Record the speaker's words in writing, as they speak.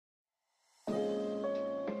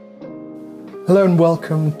Hello and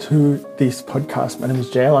welcome to this podcast. My name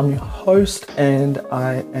is Jael. I'm your host, and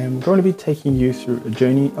I am going to be taking you through a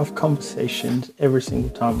journey of conversations every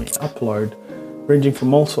single time we upload, ranging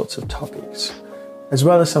from all sorts of topics, as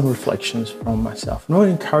well as some reflections from myself. And I want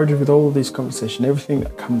to encourage you with all of these conversations, everything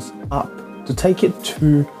that comes up, to take it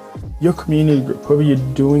to your community group, whoever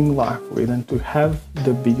you're doing life with, and to have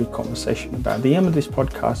the bigger conversation about. The aim of this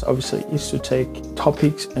podcast obviously is to take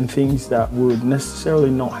topics and things that would necessarily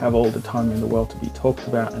not have all the time in the world to be talked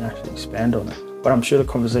about and actually expand on it. But I'm sure the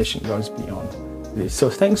conversation goes beyond this. So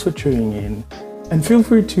thanks for tuning in, and feel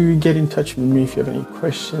free to get in touch with me if you have any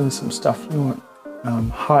questions, some stuff you want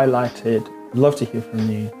highlighted. I'd love to hear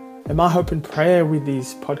from you. And my hope and prayer with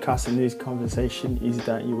these podcasts and this conversation is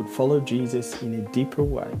that you would follow Jesus in a deeper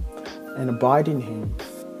way and abide in him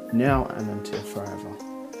now and until forever.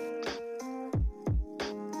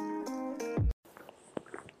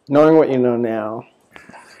 Knowing what you know now,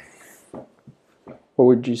 what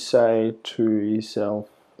would you say to yourself,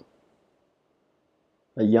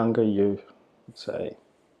 a younger you, say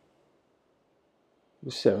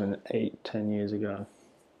 7, 8, 10 years ago?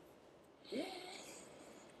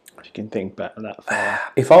 If you can think back that far.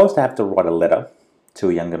 If I was to have to write a letter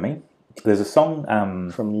to a younger me, there's a song...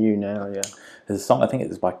 from you now, yeah. There's a song, I think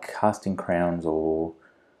it's by Casting Crowns or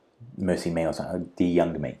Mercy Me or something, Dear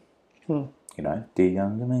Younger Me. You know, Dear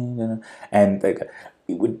Younger Me. And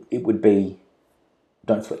it would be,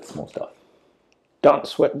 don't sweat the small stuff. Don't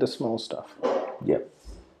sweat the small stuff. Yep.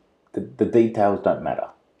 The details don't matter.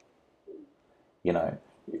 You know,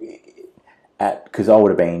 because I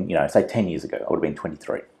would have been, you know, say 10 years ago, I would have been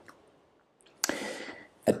 23.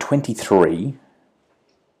 At 23,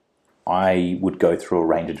 I would go through a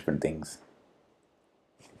range of different things.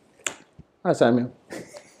 Hi, Samuel.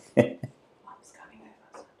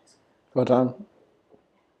 What time?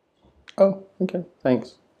 Oh, okay.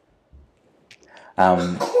 Thanks. That's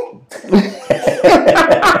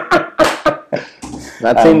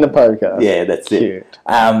in the podcast. Yeah, that's Cute.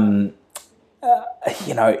 it.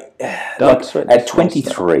 You know, like at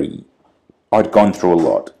 23, I'd gone through a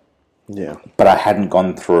lot. Yeah. But I hadn't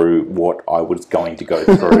gone through what I was going to go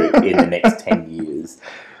through in the next 10 years.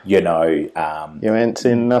 You know, you ain't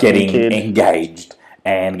seen nothing, getting kid. engaged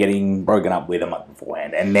and getting broken up with a month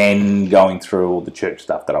beforehand, and then going through all the church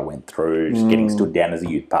stuff that I went through, just getting stood down as a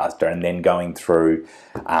youth pastor, and then going through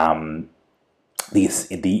the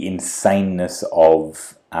insaneness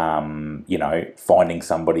of, you know, finding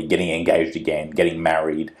somebody, getting engaged again, getting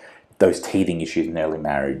married, those teething issues in early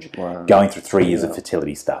marriage, going through 3 years of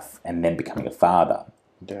fertility stuff, and then becoming a father.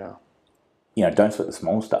 Yeah. You know, don't sweat the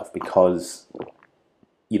small stuff, because,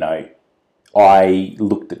 you know, I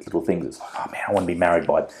looked at little things. It's like, oh man, I want to be married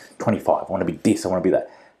by 25. I want to be this. I want to be that.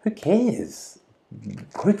 Who cares?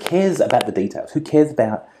 Who cares about the details? Who cares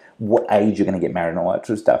about what age you're going to get married and all that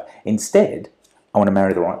sort of stuff? Instead, I want to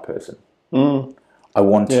marry the right person. I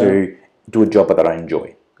want to do a job that I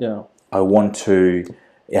enjoy. Yeah. I want to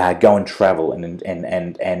go and travel and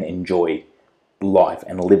enjoy life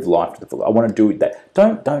and live life to the full. I want to do that.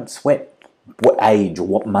 Don't sweat what age or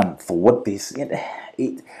what month or what this.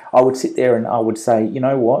 I would sit there and I would say, you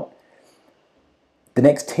know what? The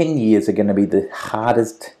next 10 years are going to be the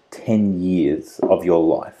hardest 10 years of your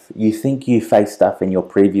life. You think you faced stuff in your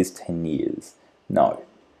previous 10 years. No.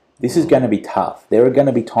 This is going to be tough. There are going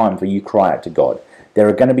to be times where you cry out to God. There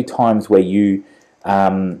are going to be times where you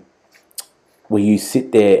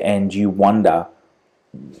sit there and you wonder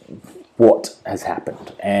what has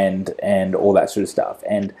happened and all that sort of stuff.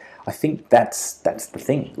 And I think that's the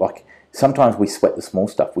thing. Like, sometimes we sweat the small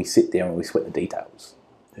stuff. We sit there and we sweat the details.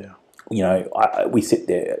 Yeah. You know, we sit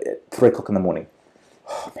there at 3 o'clock in the morning.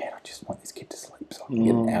 Oh man, I just want this kid to sleep so I can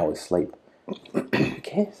get an hour's sleep. Who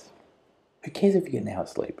cares? Who cares if you get an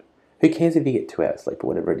hour's sleep? Who cares if you get 2 hours sleep or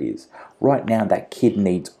whatever it is? Right now, that kid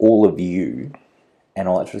needs all of you and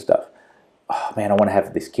all that sort of stuff. Oh man, I want to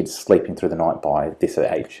have this kid sleeping through the night by this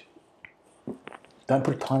age. Don't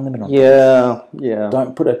put a time limit on it. Yeah.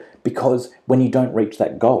 Don't put because when you don't reach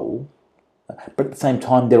that goal, but at the same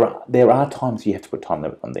time, there are times you have to put time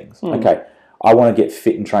limit on things. Okay, I want to get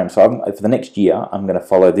fit and train, so for the next year, I'm going to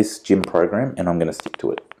follow this gym program and I'm going to stick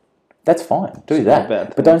to it. That's fine. Do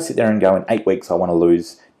that. But don't sit there and go, in 8 weeks, I want to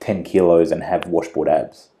lose 10 kilos and have washboard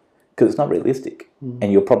abs, because it's not realistic.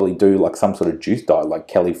 And you'll probably do like some sort of juice diet like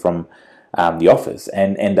Kelly from The Office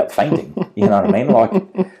and end up fainting. You know what I mean? Like,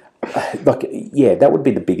 yeah, that would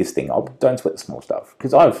be the biggest thing. Don't sweat the small stuff,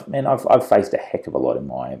 because I've faced a heck of a lot in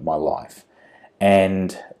my life,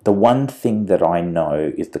 and the one thing that I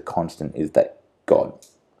know is the constant is that God.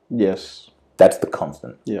 Yes. That's the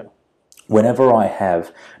constant. Yeah. Whenever I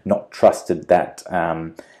have not trusted that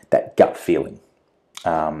that gut feeling.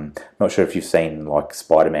 Not sure if you've seen like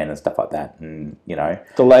Spider-Man and stuff like that, and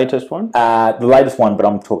The latest one? the latest one, but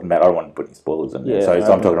I'm talking about, I don't want to put any spoilers in there, Yeah, so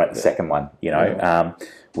I'm talking about the yeah. second one,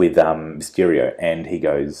 with Mysterio, and he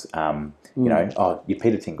goes, oh, you're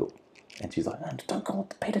Peter Tingle. And she's like, oh, don't call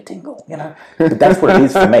it the Peter Tingle, But that's what it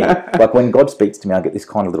is for me. Like when God speaks to me, I get this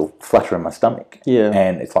kind of little flutter in my stomach. Yeah.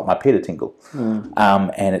 And it's like my Peter Tingle.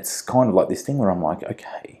 And it's kind of like this thing where I'm like,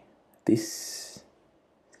 okay, this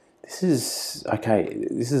is okay.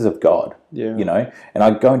 This is of God, Yeah. And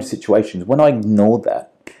I go into situations when I ignore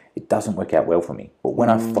that, it doesn't work out well for me. But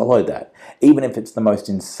when I follow that, even if it's the most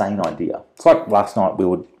insane idea, it's like last night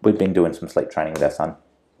we'd been doing some sleep training with our son.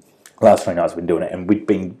 Last 3 nights we've been doing it, and we've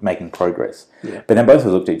been making progress. Yeah. But then both of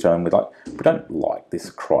us looked at each other and we're like, we don't like this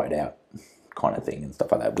cried out kind of thing and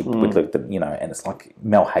stuff like that. We looked at, and it's like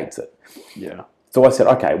Mel hates it. Yeah. So I said,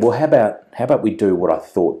 okay, well, how about we do what I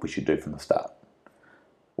thought we should do from the start?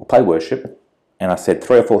 We'll play worship, and I said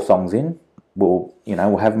 3 or 4 songs in, we'll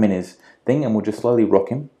have him in his thing, and we'll just slowly rock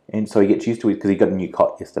him, and so he gets used to it because he got a new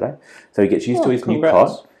cot yesterday. So he gets used to his new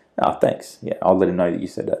cot. Oh, thanks. Yeah, I'll let him know that you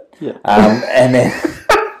said that. Yeah.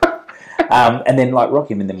 And then like rock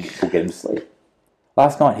him, and then we'll get him to sleep.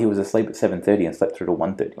 Last night he was asleep at 7:30 and slept through to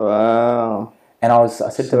 1:30. Wow. And I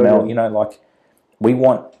said to Mel, like we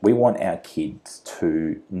want our kids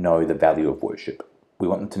to know the value of worship. We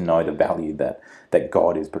want them to know the value that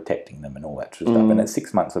God is protecting them and all that sort of stuff. And at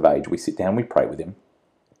 6 months of age, we sit down, we pray with him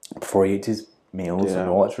before he eats his meals and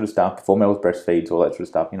all that sort of stuff. Before Mel breastfeeds, all that sort of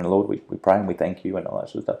stuff. Lord, we pray and we thank you and all that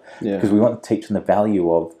sort of stuff. Yeah. Because we want to teach them the value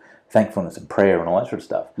of thankfulness and prayer and all that sort of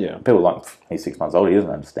stuff. Yeah. People are like, he's 6 months old, he doesn't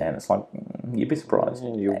understand. It's like, you'd be surprised.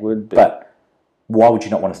 Yeah, you would be. But why would you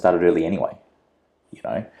not want to start it early anyway?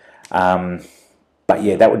 But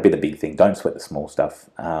yeah, that would be the big thing. Don't sweat the small stuff.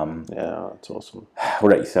 Yeah, that's awesome.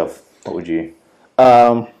 What about yourself? What would you...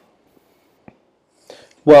 Well,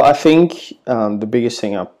 I think the biggest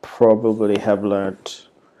thing I probably have learnt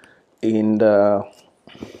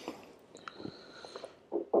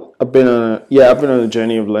I've been on a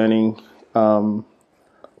journey of learning.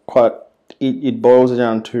 It boils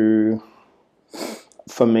down to,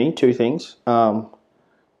 for me, 2 things. I'm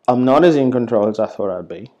not as in control as I thought I'd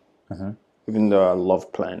be, even though I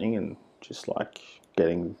love planning and just like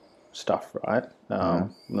getting stuff right.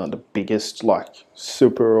 Not the biggest, like,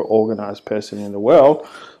 super organized person in the world,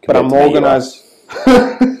 but I'm organized.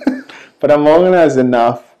 But I'm organized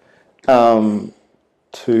enough to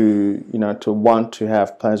want to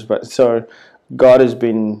have plans. But so God has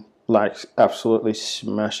been like absolutely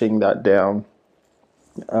smashing that down.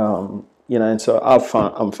 And so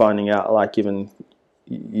I'm finding out, like, even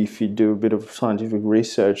if you do a bit of scientific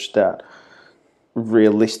research, that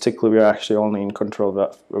realistically we're actually only in control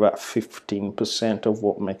of about 15% of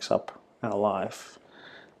what makes up our life,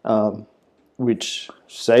 which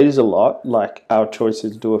says a lot. Like, our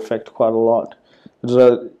choices do affect quite a lot.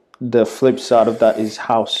 So the flip side of that is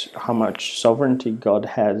how much sovereignty God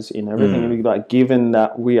has in everything. Like, given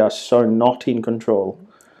that we are so not in control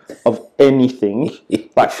of anything,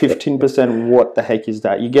 like 15%, what the heck is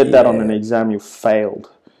that? You get that on an exam, you failed.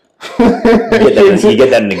 You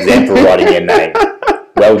get that in an exam for writing your name.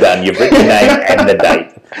 Well done, you've written your name and the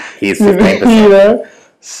date. Here's 15%.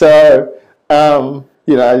 So,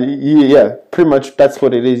 pretty much that's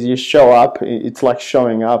what it is. You show up. It's like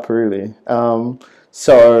showing up, really.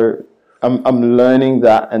 So I'm learning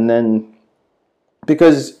that, and then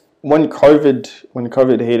because when COVID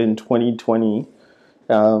hit in 2020,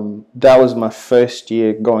 that was my first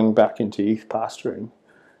year going back into youth pastoring.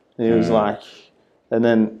 And it was like, and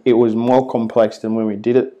then it was more complex than when we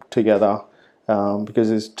did it together, because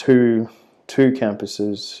there's two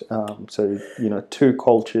campuses, so 2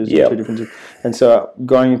 cultures, 2 different, and so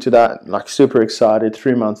going into that, like, super excited.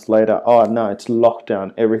 3 months later, oh no, it's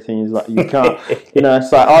lockdown. Everything is like, you can't,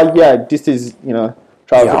 it's like, oh yeah, this is,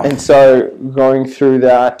 trial. And so going through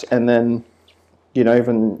that, and then,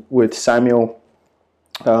 even with Samuel,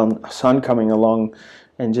 son coming along,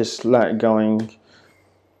 and just like going,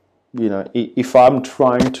 if I'm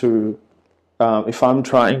trying to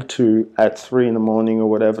at 3 a.m. or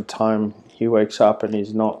whatever time he wakes up and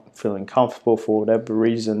he's not feeling comfortable for whatever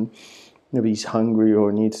reason, maybe he's hungry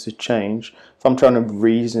or needs to change. If I'm trying to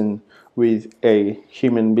reason with a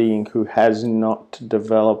human being who has not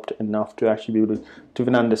developed enough to actually be able to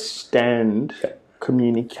even understand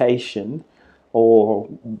communication or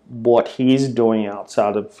what he's doing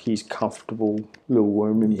outside of his comfortable little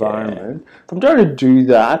womb environment, if I'm trying to do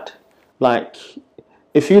that, like,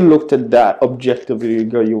 if you looked at that objectively,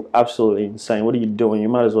 you'd go, you're absolutely insane. What are you doing? You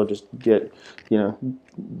might as well just do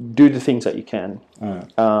the things that you can.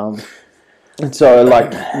 And so,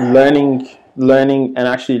 like, learning and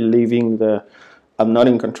actually leaving I'm not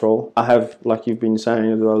in control. I have, like you've been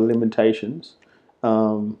saying as well, limitations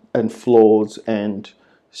and flaws and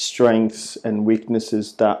strengths and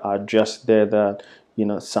weaknesses that are just there that,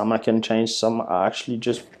 some I can change, some are actually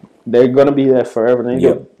just, they're going to be there forever. And you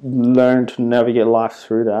Yep. got to learn to navigate life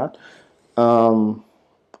through that.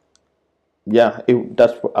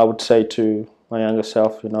 That's what I would say to my younger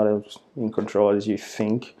self. You're not as in control as you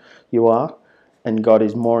think you are, and God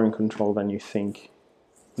is more in control than you think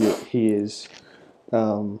He is.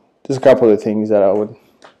 There's a couple of things that I would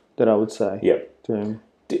say Yep. to him.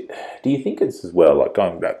 Do you think it's as well, like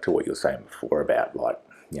going back to what you were saying before about, like,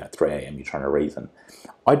 3 a.m. you're trying to reason?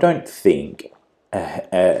 I don't think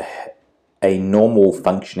a normal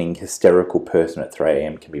functioning hysterical person at 3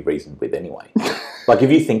 a.m. can be reasoned with anyway. Like, if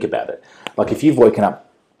you think about it, like if you've woken up,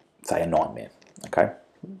 say, a nightmare, okay,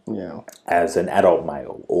 Yeah. as an adult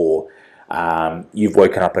male, or you've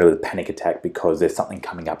woken up with a panic attack because there's something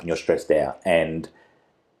coming up and you're stressed out, and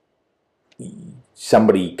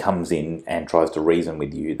somebody comes in and tries to reason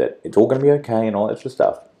with you that it's all going to be okay and all that sort of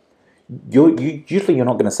stuff, usually you're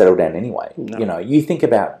not going to settle down anyway. No. You think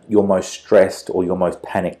about your most stressed or your most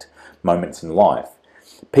panicked moments in life.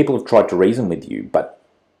 People have tried to reason with you, but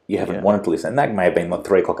you haven't wanted to listen. And that may have been like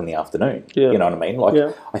 3 o'clock in the afternoon. Yeah. You know what I mean? Like,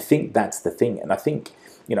 Yeah. I think that's the thing. And I think,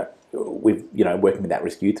 with, working with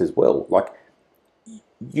at-risk youth as well, like,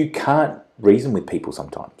 you can't reason with people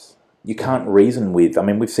sometimes. You can't reason with,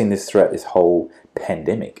 we've seen this throughout this whole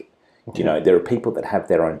pandemic. There are people that have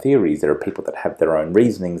their own theories. There are people that have their own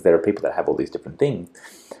reasonings. There are people that have all these different things.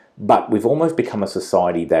 But we've almost become a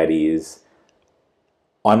society that is,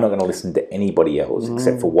 I'm not going to listen to anybody else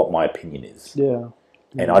except for what my opinion is. Yeah.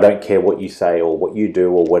 And I don't care what you say or what you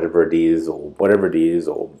do or whatever it is, or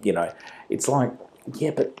it's like,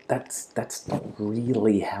 yeah, but that's not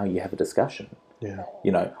really how you have a discussion. Yeah.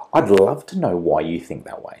 I'd love to know why you think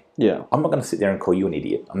that way. Yeah. I'm not going to sit there and call you an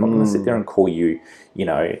idiot. I'm not going to sit there and call you,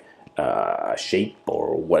 a sheep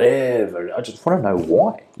or whatever. I just want to know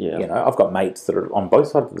why. Yeah. I've got mates that are on both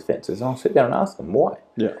sides of the fences, and I'll sit down and ask them why.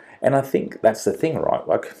 Yeah. And I think that's the thing, right?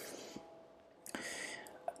 Like,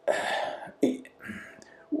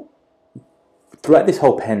 throughout this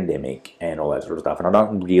whole pandemic and all that sort of stuff, and I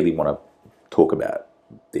don't really want to talk about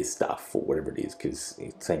this stuff or whatever it is, because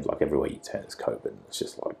it seems like everywhere you turn is COVID. It's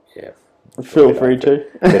just like, yeah. Feel free to.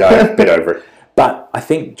 Bit over it. But I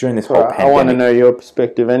think during this whole pandemic, I want to know your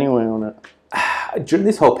perspective anyway on it. During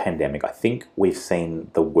this whole pandemic, I think we've seen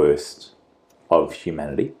the worst of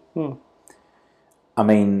humanity. We've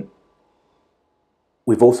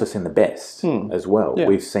also seen the best as well. Yeah.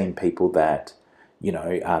 We've seen people that,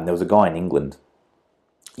 there was a guy in England,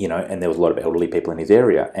 and there was a lot of elderly people in his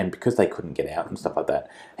area, and because they couldn't get out and stuff like that,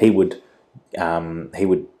 he would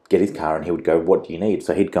get his car and he would go, what do you need?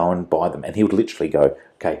 So he'd go and buy them, and he would literally go,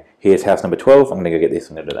 okay, here's house number 12, I'm going to go get this,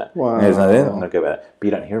 I'm going to do that. Wow. Here's another, I'm going to go about that. But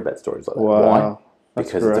you don't hear about stories like that. Wow. Why? That's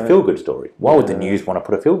Because great. it's a feel-good story. Why would the news want to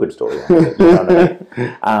put a feel-good story on it? You know what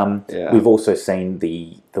I mean? Yeah. We've also seen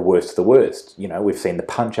the worst of the worst. We've seen the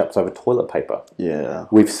punch-ups over toilet paper. Yeah.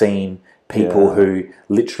 We've seen people who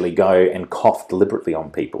literally go and cough deliberately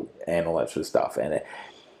on people and all that sort of stuff. And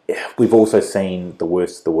we've also seen the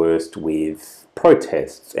worst of the worst with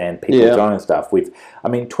protests and people going and stuff.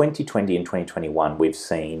 2020 and 2021, we've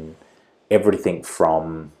seen everything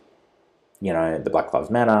from, the Black Lives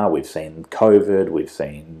Matter, we've seen COVID, we've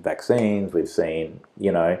seen vaccines, we've seen,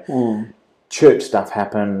 church stuff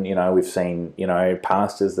happen, we've seen,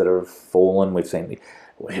 pastors that have fallen, we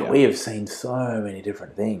have seen so many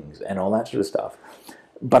different things and all that sort of stuff.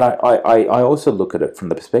 But I also look at it from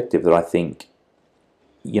the perspective that I think,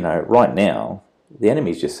 right now, the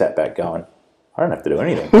enemy's just sat back going, I don't have to do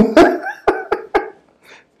anything.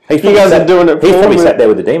 You guys are doing it for He's probably me. sat there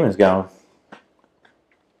with the demons going,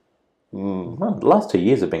 well, the last 2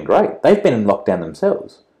 years have been great. They've been in lockdown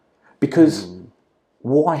themselves. Because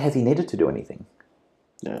why has he needed to do anything?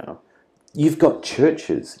 Yeah. You've got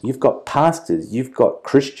churches, you've got pastors, you've got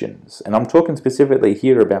Christians, and I'm talking specifically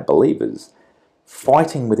here about believers,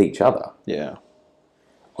 fighting with each other. Yeah.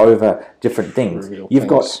 Over different things. Trivial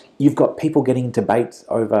You've got people getting in debates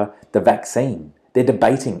over the vaccine. They're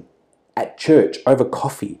debating at church over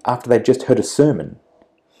coffee after they've just heard a sermon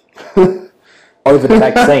over the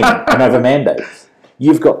vaccine and over mandates.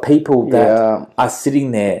 You've got people that are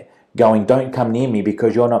sitting there going, don't come near me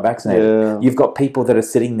because you're not vaccinated. Yeah. You've got people that are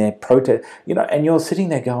sitting there protest, and you're sitting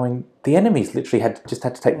there going, the enemy's literally had to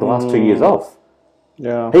take the last 2 years off.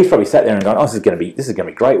 Yeah. He's probably sat there and gone, oh, this is going to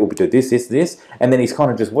be great. We'll be doing this. And then he's kind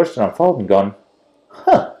of just watched it unfold and gone,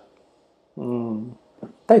 huh.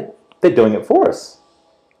 They're doing it for us.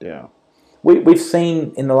 Yeah. we've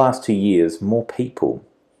seen in the last 2 years more people.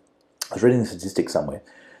 I was reading the statistics somewhere.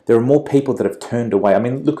 There are more people that have turned away. I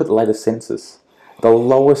mean, look at the latest census. The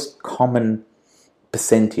lowest common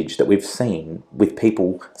percentage that we've seen with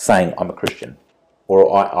people saying, I'm a Christian.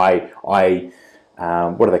 Or I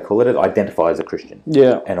what do they call it? Identify as a Christian.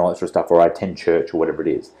 Yeah. And all that sort of stuff. Or I attend church or whatever it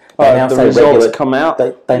is. The results come out.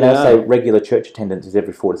 They now say regular church attendance is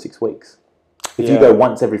every 4 to 6 weeks. If you go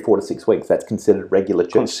once every 4 to 6 weeks, that's considered regular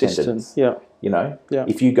church attendance. Yeah. You know? Yeah.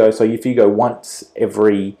 If you go once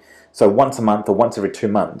a month or once every 2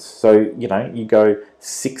 months, so, you know, you go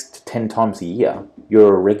 6 to 10 times a year,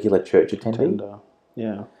 you're a regular church attendee.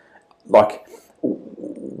 Yeah. Like,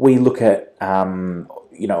 we look at,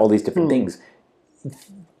 you know, all these different things.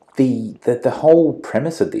 The whole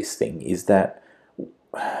premise of this thing is that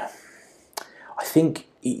I think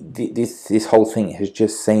this whole thing has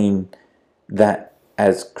just seen that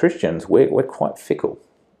as Christians, we're quite fickle.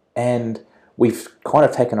 And we've kind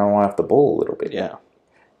of taken our eye off the ball a little bit. Yeah.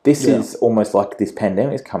 This is almost like this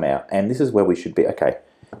pandemic has come out, and this is where we should be. Okay,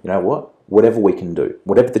 you know what? Whatever we can do,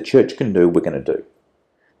 whatever the church can do, we're going to do.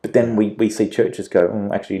 But then we see churches go,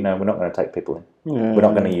 actually, no, we're not going to take people in. Yeah. We're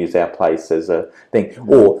not going to use our place as a thing.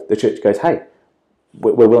 Or the church goes, hey,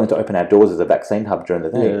 we're willing to open our doors as a vaccine hub during the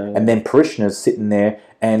day. Yeah. And then parishioners sitting there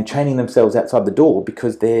and chaining themselves outside the door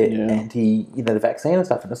because they're anti, you know, the vaccine and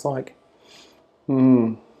stuff. And it's like,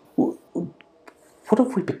 what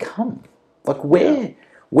have we become? Like, where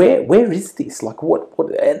is this? Like, what?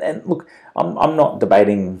 And look, I'm not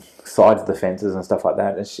debating sides of the fences and stuff like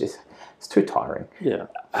that. It's just, it's too tiring. Yeah.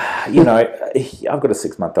 You know, I've got a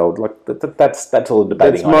 6-month-old. Like, that's all the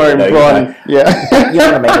debating. It's more important. Yeah. You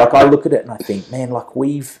know what I mean? Like, I look at it and I think, man, like,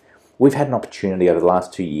 we've had an opportunity over the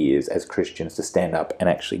last 2 years as Christians to stand up and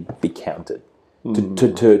actually be counted,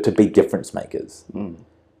 to be difference makers.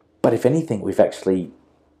 But if anything, we've actually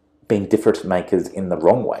been difference makers in the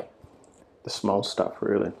wrong way. The small stuff,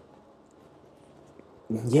 really.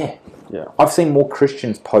 Yeah. Yeah. I've seen more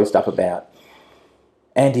Christians post up about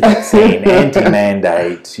anti-vaccine,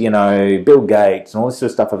 anti-mandate, you know, Bill Gates and all this sort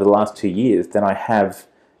of stuff over the last 2 years than I have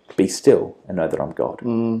be still and know that I'm God.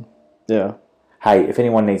 Yeah. Hey, if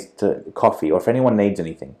anyone needs coffee or if anyone needs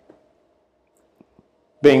anything.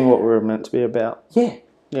 Being what we're meant to be about. Yeah.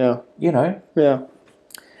 Yeah. You know. Yeah.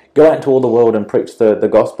 Go out into all the world and preach the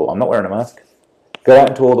gospel. I'm not wearing a mask. Go out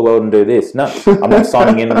into all the world and do this. No, I'm not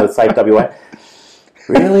signing in with Safe WA.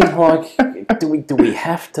 Really? Like, do we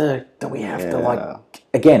have to like,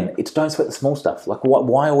 again, it's don't sweat the small stuff. Like,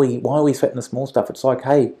 why are we sweating the small stuff? It's like,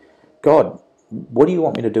 hey, God, what do you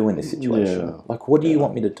want me to do in this situation? Yeah. Like, what do you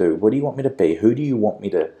want me to do? What do you want me to be? Who do you want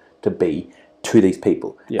me to be to these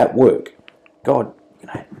people at work? God, you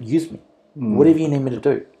know, use me. Whatever you need me to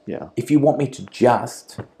do. Yeah. If you want me to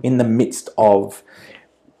just, in the midst of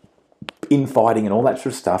infighting and all that sort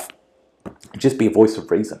of stuff, just be a voice of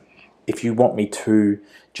reason. If you want me to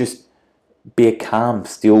just be a calm,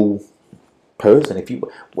 still person,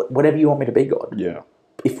 whatever you want me to be, God. Yeah.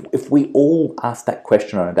 If we all asked that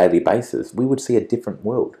question on a daily basis, we would see a different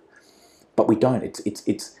world. But we don't.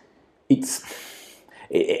 It's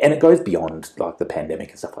and it goes beyond like the pandemic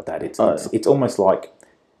and stuff like that. It's almost like,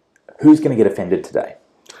 who's going to get offended today?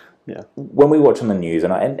 Yeah. When we watch on the news,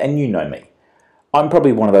 and you know me, I'm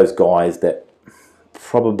probably one of those guys that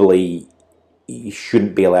probably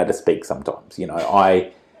shouldn't be allowed to speak sometimes. You know,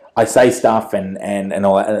 I say stuff and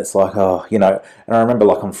all that, and it's like, oh, you know, and I remember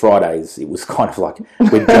like on Fridays, it was kind of like,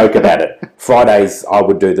 we'd joke about it. Fridays, I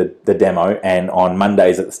would do the demo, and on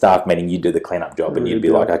Mondays at the staff meeting, you'd do the cleanup job, and you'd be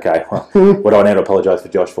like, okay, well, what do I need to apologise for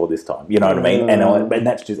Josh for this time? You know what I mean? And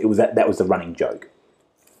that's just, that was the running joke.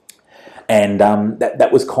 And that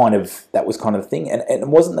was kind of the thing, and it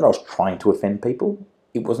wasn't that I was trying to offend people.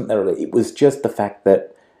 It wasn't that. It was just the fact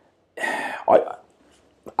that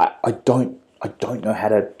I don't know how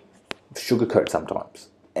to sugarcoat sometimes,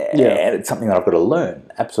 and it's something that I've got to learn,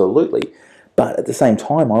 absolutely. But at the same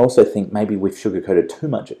time, I also think maybe we've sugarcoated too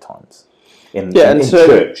much at times in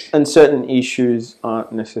church. And certain issues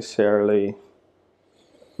aren't necessarily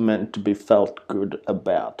meant to be felt good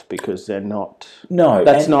about because they're not. No,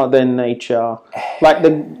 that's not their nature. Like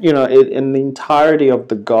in the entirety of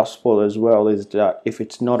the gospel as well is that if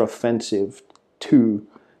it's not offensive to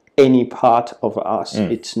any part of us,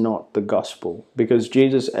 it's not the gospel. Because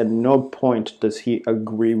Jesus at no point does he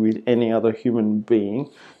agree with any other human being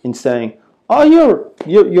in saying, "Oh,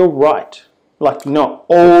 you're right." Like, not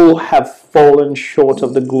all have fallen short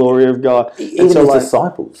of the glory of God. Even his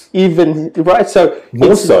disciples. Even, right? So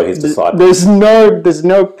more so his disciples. There's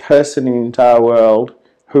no person in the entire world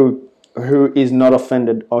who who is not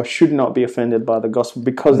offended or should not be offended by the gospel,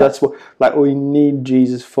 because that's what, like, we need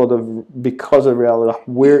Jesus because of reality. Like,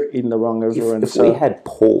 we're in the wrong, everyone. If we had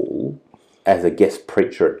Paul as a guest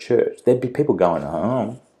preacher at church, there'd be people going,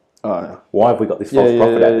 why have we got this false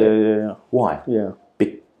prophet out there? Yeah. Why? Yeah.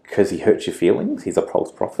 Because he hurts your feelings? He's a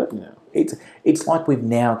false prophet? Yeah. It's like we've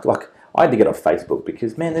now, like, I had to get off Facebook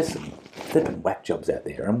because, man, there's been whack jobs out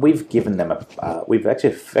there, and we've given them we've actually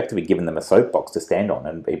effectively given them a soapbox to stand on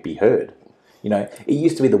and be heard. You know, it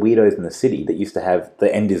used to be the weirdos in the city that used to have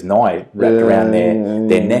the end is nigh wrapped around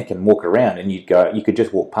their neck and walk around, and you could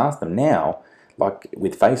just walk past them. Now, like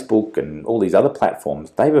with Facebook and all these other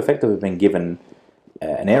platforms, they've effectively been given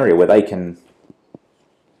an area where they can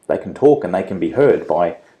talk and they can be heard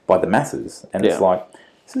by the masses, and it's like,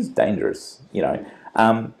 this is dangerous, you know.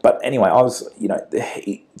 But anyway,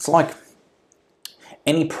 it's like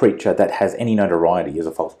any preacher that has any notoriety is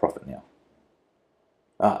a false prophet now.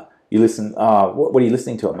 You listen, what are you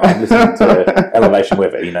listening to? I'm listening to Elevation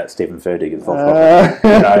Weather, you know, Stephen Furtick is a false prophet.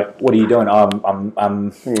 You know, what are you doing?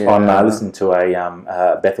 I'm listening to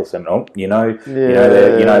a Bethel sermon. Oh,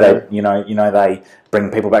 they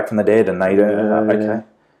bring people back from the dead, and they do, okay,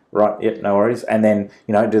 right, yeah, no worries. And then,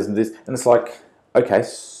 you know, does this, and it's like, okay,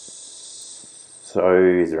 so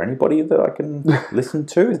is there anybody that I can listen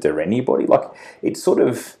to? Is there anybody? Like, it's sort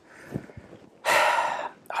of, I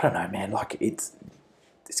don't know, man, like, it's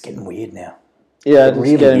getting weird now. Yeah, it's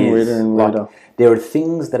really getting weirder and weirder. Like, there are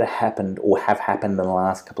things that have happened or have happened in the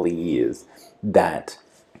last couple of years that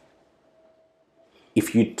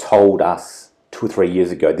if you told us 2 or 3 years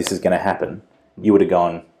ago this is going to happen, you would have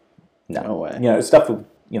gone, no way. You know, stuff,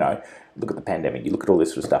 you know, look at the pandemic, you look at all this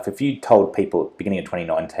sort of stuff. If you told people at the beginning of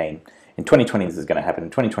 2019, in 2020 this is going to happen, in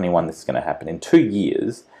 2021 this is going to happen, in 2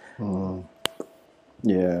 years,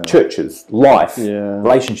 churches, life,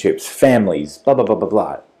 relationships, families, blah, blah, blah, blah,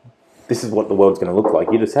 blah. This is what the world's going to look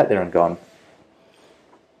like. You just sat there and gone,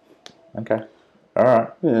 okay, all right.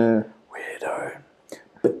 Yeah. Weirdo.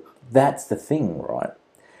 But that's the thing, right?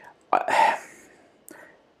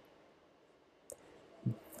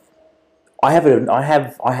 I have a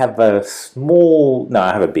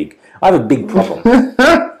big problem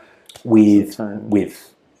with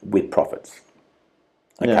prophets.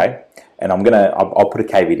 Okay, and I'll put a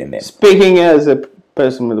caveat in there. Speaking as a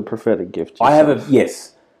person with a prophetic gift, I have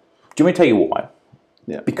yes. Do you want me to tell you why?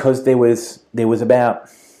 Yeah. Because there was about,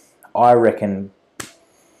 I reckon,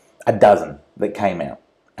 a dozen that came out,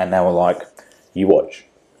 and they were like, "You watch,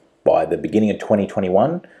 by the beginning of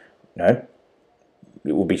 2021, you know,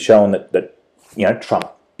 it will be shown that you know, Trump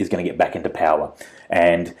is going to get back into power,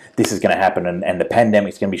 and this is going to happen, and the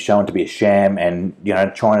pandemic's going to be shown to be a sham, and, you know,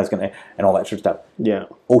 China's going to, and all that sort of stuff." Yeah.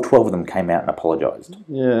 All 12 of them came out and apologised.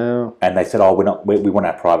 Yeah. And they said, "Oh, we want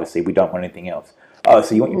our privacy. We don't want anything else." Oh,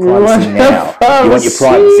 so you want your privacy now? You want your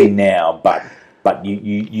privacy now, but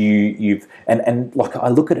you've and like, I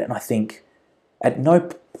look at it and I think, at no,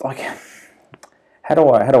 like, how do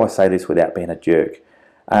I say this without being a jerk?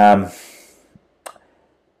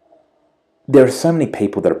 There are so many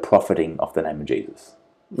people that are profiting off the name of Jesus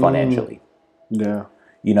financially. Yeah.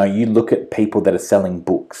 You know, you look at people that are selling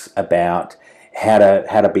books about how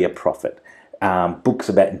to be a prophet, books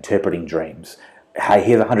about interpreting dreams. Hey,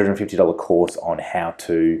 here's a $150 course on how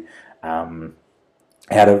to win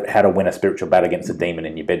a spiritual battle against a demon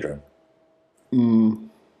in your bedroom.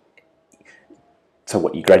 So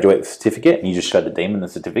what, you graduate with a certificate and you just show the demon the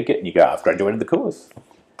certificate and you go, "I've graduated the course."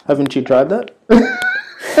 Haven't you tried that?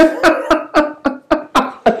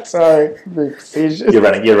 Sorry, you're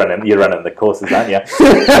running the courses, aren't you?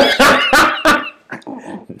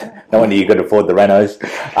 No wonder you could afford the Renos.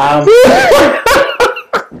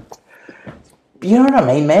 You know what I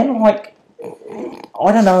mean, man? Like,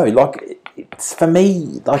 I don't know. Like, it's for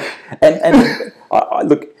me. Like, and I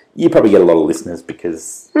look. You probably get a lot of listeners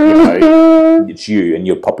because, you know, it's you and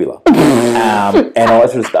you're popular, and all that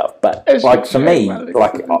sort of stuff. But like, for me,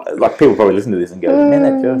 like people probably listen to this and go, "Man,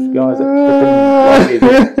 that Josh guy's a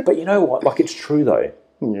freaking." Like, but you know what? Like, it's true though.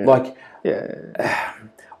 Yeah. Like,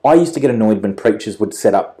 I used to get annoyed when preachers would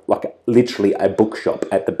set up like literally a bookshop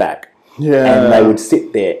at the back. Yeah. And they would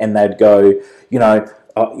sit there and they'd go, I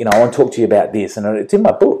want to talk to you about this, and it's in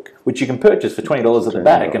my book, which you can purchase for $20 at the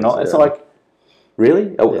back. And it's like,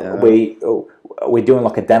 really? We're doing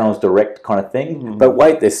like a Danos Direct kind of thing? Mm-hmm. But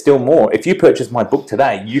wait, there's still more. If you purchase my book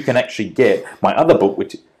today, you can actually get my other book,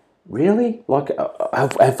 which, really? Like,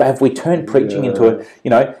 have we turned preaching into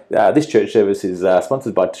this church service is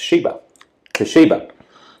sponsored by Toshiba. Toshiba,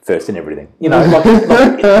 first in everything. You know, like,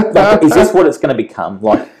 is this what it's going to become?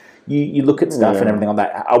 Like, you look at stuff and everything like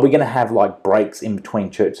that. Are we going to have like breaks in between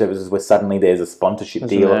church services where suddenly there's a sponsorship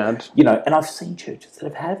deal? You know, and I've seen churches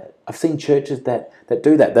that have it. I've seen churches that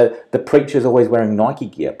do that. The preacher's always wearing Nike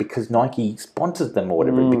gear because Nike sponsors them or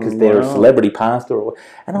whatever, because they're a celebrity pastor.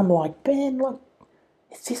 And I'm like, man, like,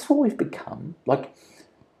 is this what we've become? Like,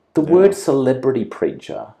 the word celebrity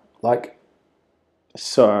preacher, like...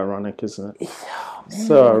 So ironic, isn't it? Oh, man,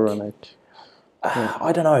 so ironic.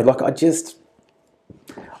 I don't know, like,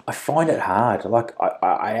 I find it hard. Like,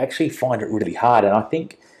 I actually find it really hard. And I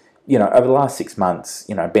think, you know, over the last 6 months,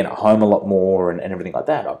 you know, being at home a lot more and everything like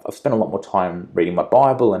that, I've spent a lot more time reading my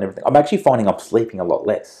Bible and everything. I'm actually finding I'm sleeping a lot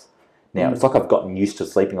less. Now, it's like I've gotten used to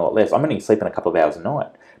sleeping a lot less. I'm only sleeping a couple of hours a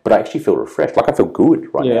night, but I actually feel refreshed. Like, I feel good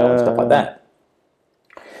right now and stuff like that.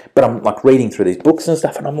 But I'm, like, reading through these books and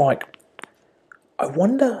stuff, and I'm like, I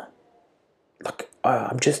wonder, like,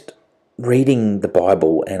 I'm just reading the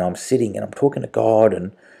Bible and I'm sitting and I'm talking to God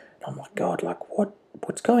and I'm like, God, like,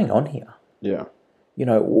 what's going on here? Yeah. You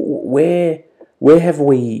know, where have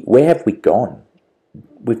we gone?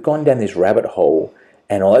 We've gone down this rabbit hole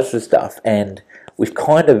and all that sort of stuff, and we've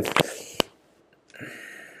kind of...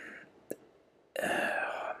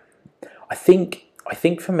 I think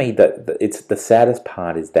for me that it's the saddest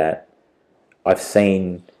part is that I've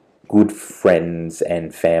seen good friends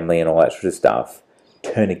and family and all that sort of stuff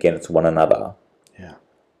turn against one another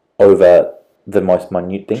over the most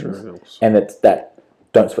minute things. And it's that,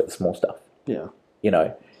 don't sweat the small stuff. Yeah. You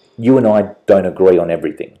know, you and I don't agree on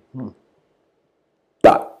everything.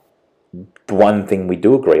 But the one thing we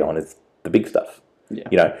do agree on is the big stuff. Yeah.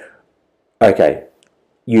 You know, okay,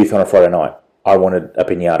 youth on a Friday night. I wanted a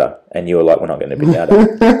piñata, and you were like, we're not getting a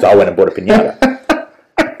piñata. So I went and bought a piñata.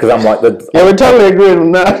 Because I'm like... Yeah, we totally agree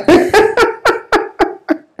on that.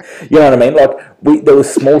 You know what I mean? Like, there were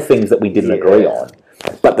small things that we didn't agree on.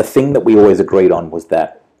 But the thing that we always agreed on was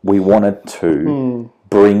that we wanted to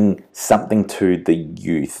bring something to the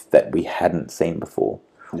youth that we hadn't seen before.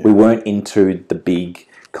 Yeah. We weren't into the big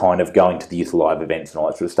kind of going to the youth live events and all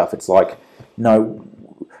that sort of stuff. It's like, no...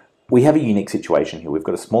 We have a unique situation here. We've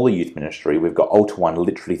got a smaller youth ministry. We've got Altar One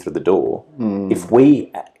literally through the door. If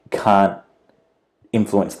we can't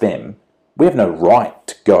influence them, we have no right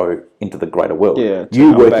to go into the greater world. Yeah,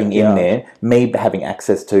 you working in there, me having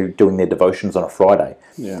access to doing their devotions on a Friday.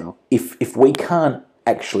 Yeah. If we can't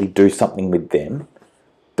actually do something with them,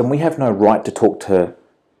 then we have no right to talk to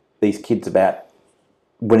these kids about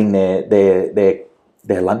winning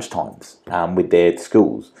their lunch times with their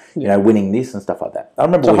schools, you know, winning this and stuff like that. I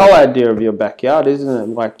remember the whole idea of your backyard, isn't it?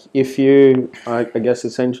 Like, if you, I guess,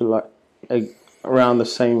 essentially, like, around the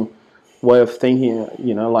same way of thinking,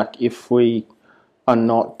 you know, like, if we are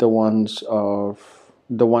not the ones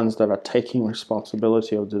that are taking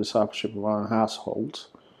responsibility of the discipleship of our own households,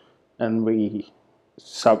 and we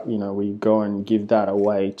go and give that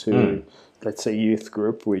away to, let's say, youth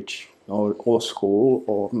group, or school,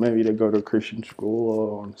 or maybe they go to a Christian school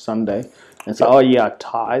or on Sunday and say, I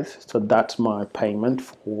tithe, so that's my payment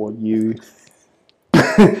for you.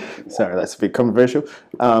 Sorry, that's a bit controversial.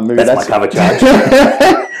 Maybe that's my cover charge.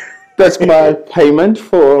 That's my payment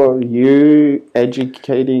for you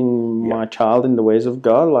educating my child in the ways of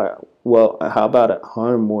God. Like, well, how about at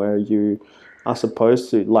home where you are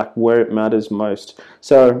supposed to, like, where it matters most?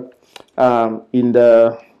 So, in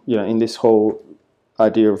this whole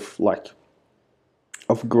idea of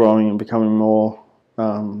growing and becoming more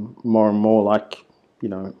and more like, you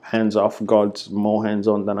know, hands off. God's more hands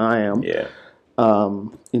on than I am. Yeah.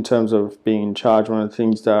 In terms of being in charge, one of the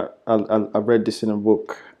things that I read this in a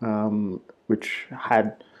book, which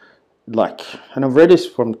had and I've read this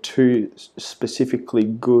from two specifically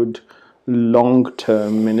good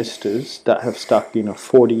long-term ministers that have stuck,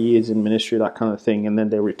 40 years in ministry, that kind of thing, and then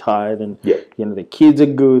they retired, and the kids are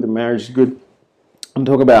good, the marriage is good. And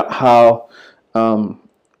talk about how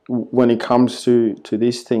when it comes to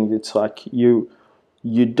these things, it's like you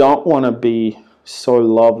don't want to be so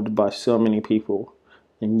loved by so many people,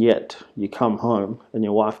 and yet you come home and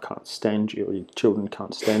your wife can't stand you or your children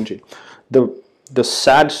can't stand you. The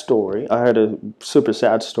sad story, I heard a super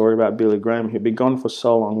sad story about Billy Graham, who'd been gone for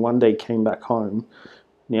so long. One day he came back home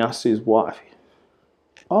and he asked his wife,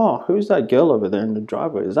 "Oh, who's that girl over there in the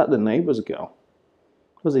driveway? Is that the neighbor's girl?"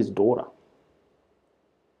 It was his daughter.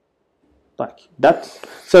 When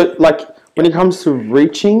it comes to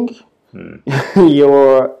reaching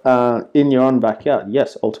your in your own backyard,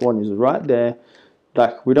 yes, Altar One is right there.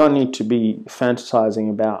 Like, we don't need to be fantasizing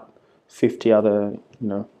about 50 other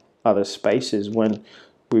spaces when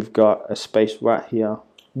we've got a space right here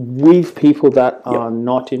with people that are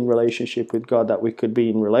not in relationship with God, that we could be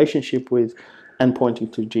in relationship with, and pointing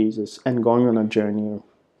to Jesus and going on a journey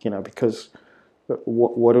because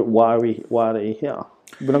why are they here?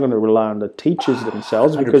 We're not going to rely on the teachers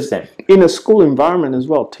themselves, because 100%. in a school environment as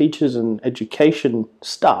well, teachers and education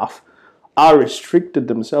staff are restricted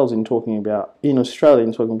themselves in talking about, in Australia,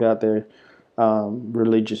 in talking about their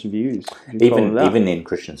religious views. Even in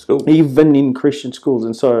Christian schools. Even in Christian schools.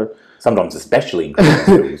 And so... Sometimes especially in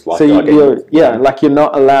Christian schools. Like, so you're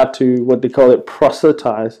not allowed to, what they call it,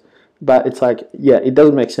 proselytize. But it's like, it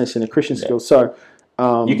doesn't make sense in a Christian school. So...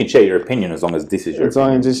 you can share your opinion as long as this is your opinion. As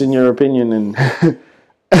long as it's in your opinion. And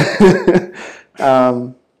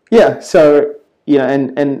so,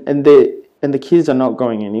 and the kids are not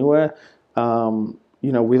going anywhere.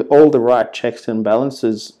 With all the right checks and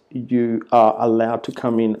balances, you are allowed to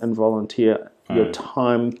come in and volunteer your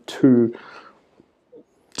time to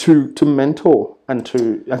mentor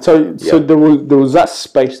so there was that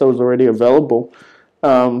space that was already available,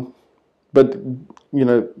 but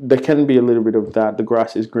there can be a little bit of that. The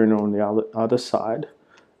grass is greener on the other side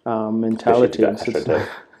mentality.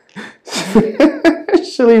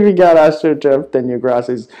 Actually, if you got AstroTurf, then your grass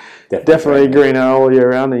is definitely greener all year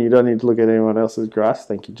round, and you don't need to look at anyone else's grass.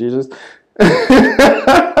 Thank you, Jesus.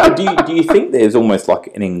 Do you think there's almost like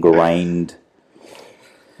an ingrained...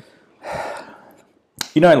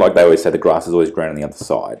 like they always say the grass is always greener on the other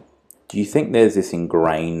side. Do you think there's this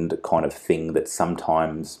ingrained kind of thing that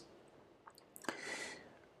sometimes...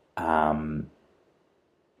 when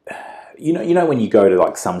you go to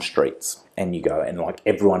like some streets and you go and like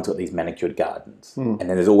everyone's got these manicured gardens, and then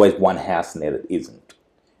there's always one house in there that isn't,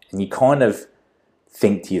 and you kind of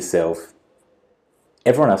think to yourself,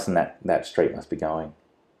 everyone else in that street must be going,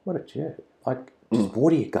 what a jerk, like just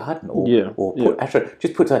water your garden or put actually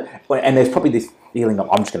just put a, and there's probably this feeling of,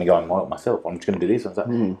 I'm just going to go and mow it myself, I'm just going to do this and so,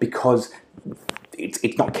 because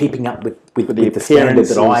it's not keeping up with the standard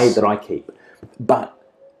that I keep. But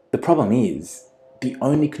the problem is, the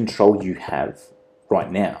only control you have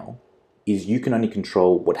right now is you can only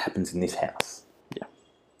control what happens in this house. Yeah.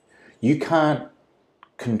 You can't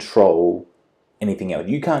control anything else.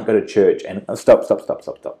 You can't go to church and... Stop.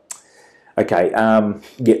 Okay,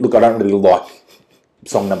 look, I don't really like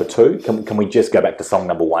song number 2. Can we just go back to song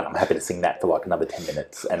number 1? I'm happy to sing that for like another 10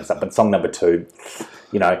 minutes and stuff. But song number 2,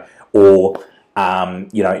 or,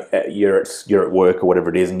 you're at work or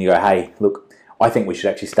whatever it is, and you go, hey, look, I think we should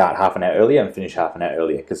actually start half an hour earlier and finish half an hour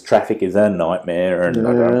earlier because traffic is a nightmare and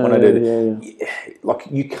I don't want to do that. Like,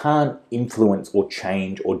 you can't influence or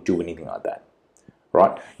change or do anything like that,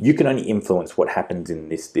 right? You can only influence what happens in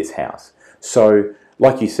this house. So,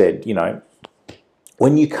 like you said,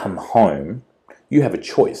 when you come home, you have a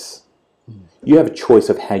choice. You have a choice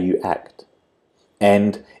of how you act.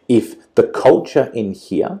 And if the culture in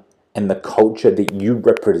here and the culture that you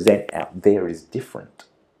represent out there is different,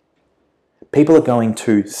 people are going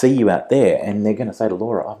to see you out there and they're going to say to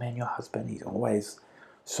Laura, oh man, your husband, he's always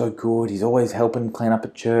so good. He's always helping clean up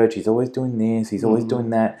at church. He's always doing this. He's always doing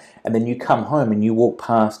that. And then you come home and you walk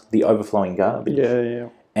past the overflowing garbage.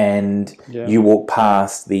 And you walk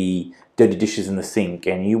past the dirty dishes in the sink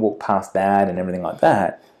and you walk past that and everything like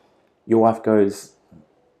that. Your wife goes,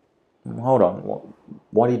 hold on,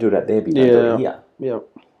 why do you do that there? But you don't do it here. Yeah.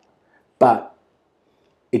 But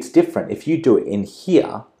it's different. If you do it in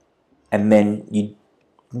here, and then you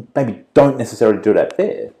maybe don't necessarily do that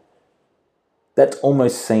there, that's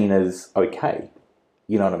almost seen as okay.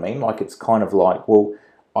 You know what I mean? Like, it's kind of like, well,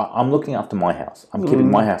 I'm looking after my house. I'm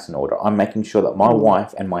keeping my house in order. I'm making sure that my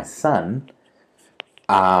wife and my son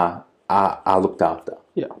are looked after.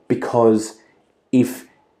 Yeah. Because if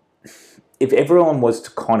everyone was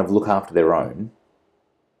to kind of look after their own,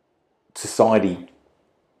 society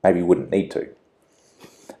maybe wouldn't need to.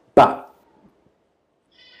 But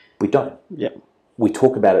we don't. Yeah. We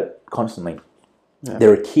talk about it constantly. Yeah.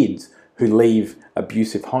 There are kids who leave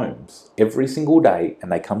abusive homes every single day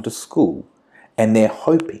and they come to school and they're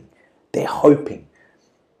hoping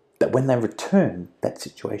that when they return, that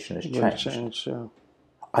situation has changed.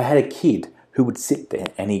 I had a kid who would sit there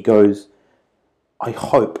and he goes, I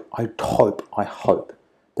hope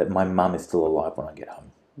that my mum is still alive when I get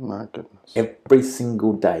home. My goodness. Every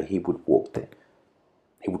single day he would walk there.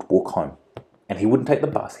 He would walk home. And he wouldn't take the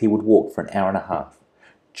bus. He would walk for an hour and a half,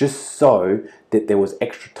 just so that there was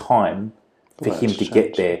extra time for him to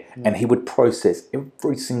get there. Yeah. And he would process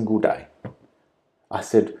every single day. I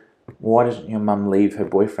said, why doesn't your mum leave her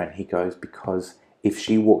boyfriend? He goes, because if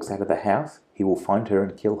she walks out of the house, he will find her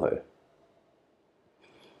and kill her.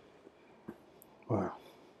 Wow.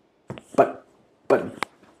 But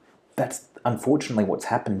that's unfortunately what's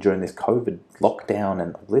happened during this COVID lockdown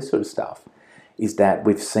and all this sort of stuff, is that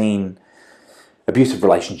we've seen abusive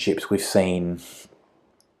relationships, we've seen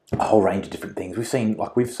a whole range of different things. I've seen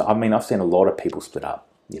a lot of people split up,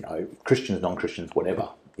 you know, Christians, non-Christians, whatever,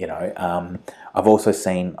 you know. I've also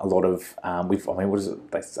seen a lot of, what is it?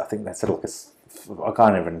 I think they said I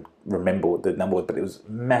can't even remember what the number was, but it was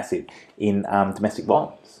massive in domestic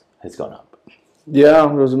violence has gone up. Yeah,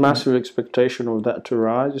 there was a massive expectation of that to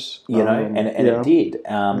rise. You know, and it did.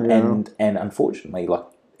 And unfortunately, like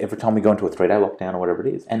every time we go into a 3-day lockdown or whatever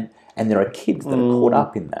it is, and there are kids that are caught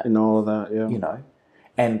up in that. In all of that, yeah. You know,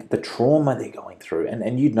 and the trauma they're going through,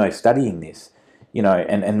 and you'd know studying this, you know,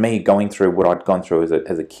 and me going through what I'd gone through as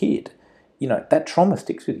a kid, you know, that trauma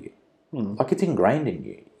sticks with you. Like it's ingrained in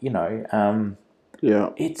you, you know. Yeah.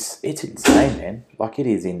 It's insane, man. Like it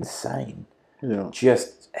is insane. Yeah.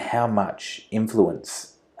 Just how much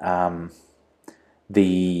influence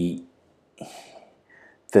the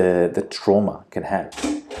trauma can have.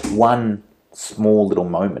 One small little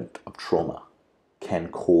moment of trauma can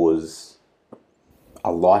cause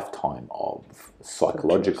a lifetime of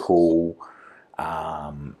psychological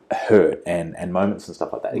hurt and moments and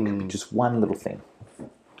stuff like that. It could be just one little thing.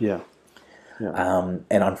 Yeah. Yeah.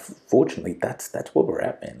 And unfortunately, that's what we're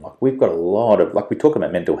at, man. Like we've got a lot of, like we talk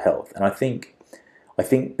about mental health, and I think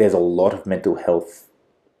there's a lot of mental health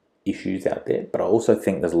issues out there, but I also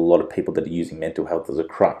think there's a lot of people that are using mental health as a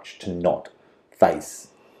crutch to not face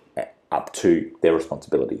up to their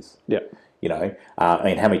responsibilities. Yeah. You know, I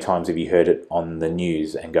mean, how many times have you heard it on the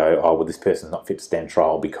news and go, oh, well, this person's not fit to stand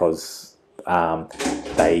trial because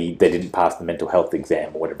they didn't pass the mental health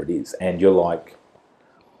exam or whatever it is, and you're like,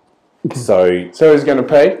 so he's going to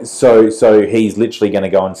pay? So he's literally going to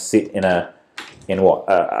go and sit in a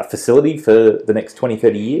facility for the next 20,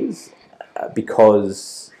 30 years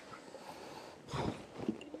because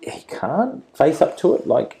he can't face up to it.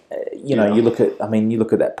 Like, you know, you look at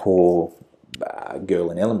that poor girl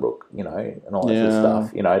in Ellenbrook, you know, and all that sort of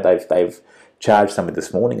stuff. You know, they've charged somebody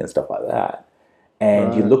this morning and stuff like that.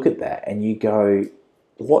 And you look at that and you go,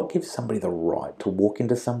 what gives somebody the right to walk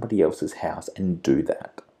into somebody else's house and do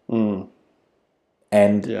that?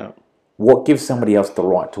 And what gives somebody else the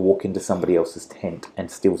right to walk into somebody else's tent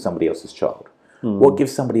and steal somebody else's child? What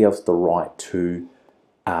gives somebody else the right to,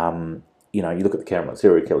 you know, you look at the Cameron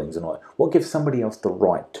serial killings and all that. What gives somebody else the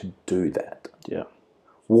right to do that? Yeah.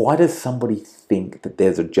 Why does somebody think that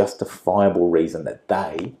there's a justifiable reason that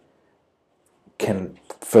they can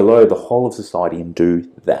follow the whole of society and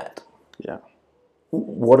do that? Yeah.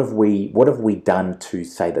 What have we done to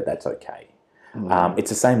say that that's okay? It's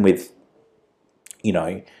the same with, you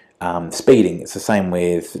know, speeding. It's the same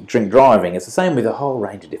with drink driving. It's the same with a whole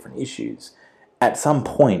range of different issues. At some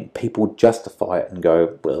point, people justify it and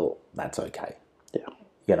go, well, that's okay. Yeah.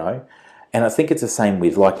 You know? And I think it's the same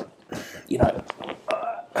with, like, you know,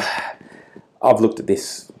 I've looked at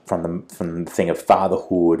this from the thing of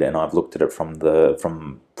fatherhood, and I've looked at it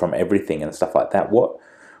from everything and stuff like that.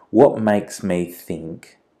 What makes me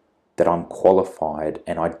think that I'm qualified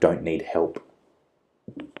and I don't need help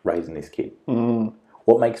raising this kid?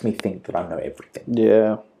 What makes me think that I know everything?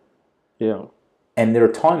 Yeah. Yeah. And there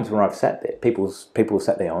are times when I've sat there, people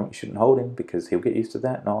sat there, oh, you shouldn't hold him because he'll get used to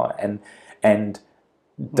that. And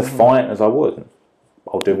defiant as I was,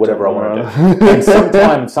 I'll do whatever I want to do.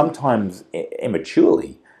 And sometimes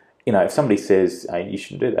immaturely, you know, if somebody says, hey, you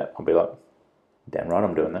shouldn't do that, I'll be like, damn right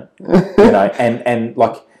I'm doing that. You know, and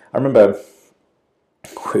like, I remember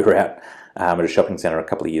we were out at a shopping centre a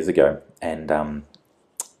couple of years ago, and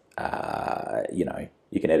you know,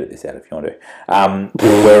 you can edit this out if you want to.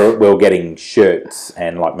 We were getting shirts,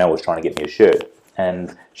 and like Mel was trying to get me a shirt,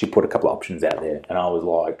 and she put a couple of options out there, and I was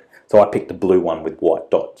like, so I picked the blue one with white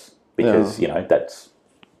dots because you know it's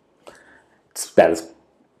about as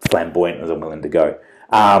flamboyant as I'm willing to go.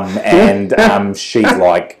 And she's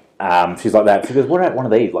like that. She goes, what about one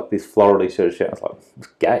of these, like this florally sort of shirt? I was like, it's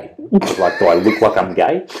gay. I was like, do I look like I'm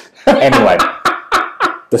gay? Anyway,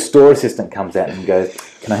 the store assistant comes out and goes,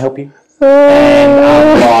 can I help you? And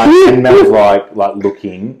I'm like, and Mel's like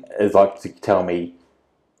looking, as like to tell me,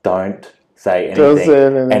 don't say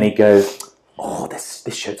anything. And he goes, oh, this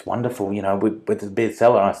shirt's wonderful, you know, with the big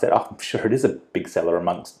seller. And I said, oh, I'm sure it is a big seller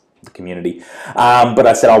amongst the community. But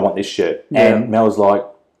I said, I want this shirt. Yeah. And Mel was like,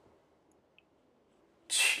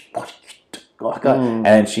 what are you doing?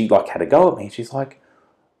 And she like had a go at me. She's like,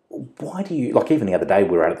 why do you, like even the other day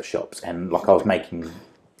we were out at the shops and like I was making,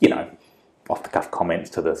 you know, off the cuff comments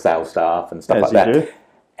to the sales staff and stuff like that.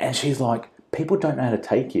 And she's like, people don't know how to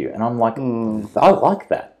take you. And I'm like, I like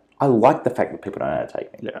that. I like the fact that people don't know how to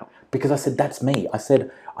take me. Yeah. Because I said, that's me. I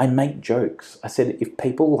said, I make jokes. I said, if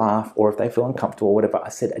people laugh or if they feel uncomfortable or whatever, I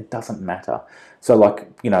said, it doesn't matter. So like,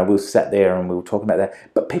 we were sat there and we were talking about that,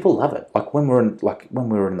 but people love it. Like when we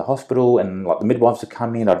were in the hospital and like the midwives would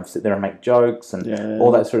come in, I'd sit there and make jokes and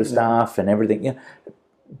all that sort of stuff and everything.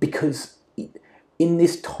 Because in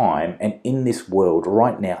this time and in this world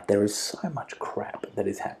right now, there is so much crap that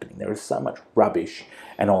is happening. There is so much rubbish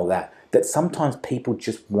and all that sometimes people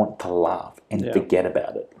just want to laugh and forget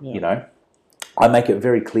about it, I make it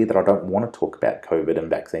very clear that I don't want to talk about COVID and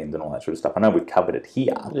vaccines and all that sort of stuff. I know we've covered it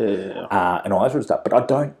here and all that sort of stuff, but I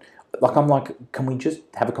don't, I'm like, can we just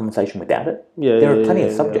have a conversation without it? There are plenty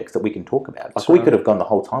of subjects that we can talk about. Like we could have gone the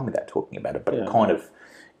whole time without talking about it, but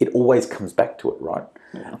it always comes back to it, right?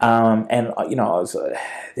 And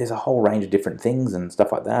there's a whole range of different things and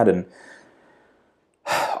stuff like that. And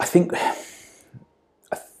I think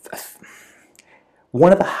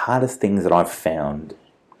one of the hardest things that I've found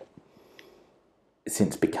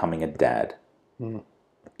since becoming a dad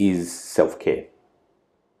is self-care.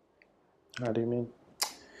 How do you mean?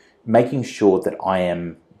 Making sure that I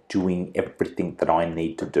am doing everything that I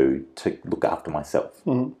need to do to look after myself.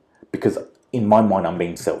 Because in my mind, I'm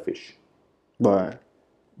being selfish. Right.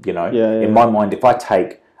 In my mind, if I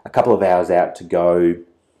take a couple of hours out to go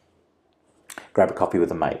grab a coffee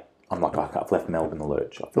with a mate, I'm like, I've left Melbourne in the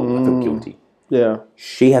lurch. I feel guilty. Yeah.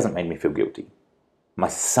 She hasn't made me feel guilty. My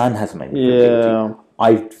son hasn't made me feel guilty.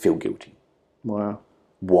 I feel guilty. Wow.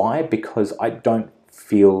 Why? Because I don't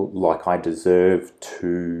feel like I deserve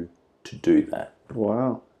to do that.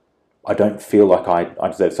 Wow. I don't feel like I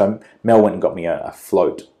deserve. So Mel went and got me a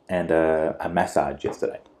float and a massage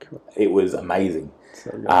yesterday. Cool. It was amazing.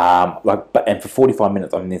 So good. And for 45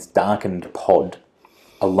 minutes I'm in this darkened pod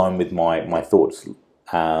alone with my thoughts.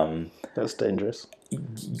 That's dangerous.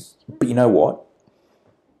 But you know what?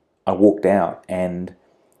 I walked out and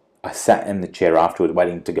I sat in the chair afterwards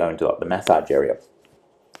waiting to go into the massage area.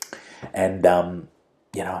 And, I'm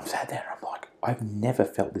sat there and I'm like, I've never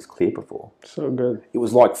felt this clear before. So good. It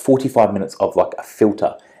was like 45 minutes of like a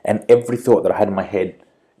filter and every thought that I had in my head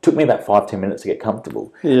took me about 5-10 minutes to get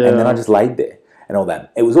comfortable. Yeah. And then I just laid there. And all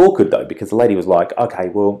that. It was awkward though, because the lady was like, okay,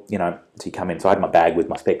 well, so you come in. So I had my bag with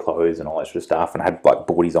my spare clothes and all that sort of stuff, and I had like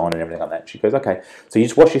boardies on and everything like that. She goes, okay, so you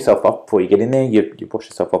just wash yourself off before you get in there. You wash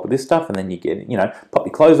yourself off with this stuff, and then you get, pop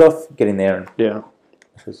your clothes off, get in there. And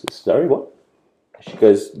I says, sorry, what? She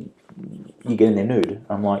goes, you get in there nude.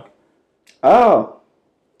 I'm like, oh,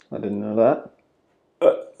 I didn't know that.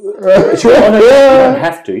 She goes, oh, no, you don't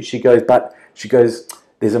have to. She goes,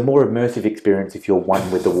 there's a more immersive experience if you're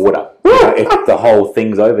one with the water. If the whole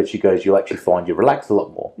thing's over, she goes, you'll actually find you relax a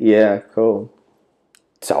lot more. Yeah, cool.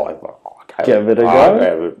 So I thought, okay. Give it a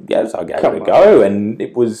go? Yes, I gave it a go, and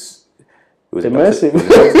it was immersive.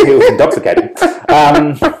 It was intoxicating.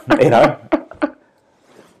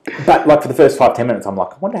 But like for the first 5-10 minutes, I'm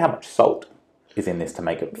like, I wonder how much salt is in this to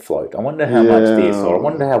make it float. I wonder how much this, or I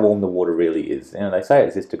wonder how warm the water really is. They say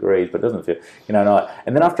it's this degrees, but it doesn't feel,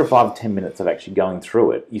 And then after 5-10 minutes of actually going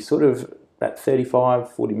through it, you sort of, about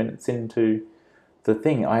 35-40 minutes into the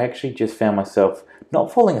thing, I actually just found myself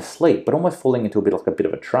not falling asleep, but almost falling into a bit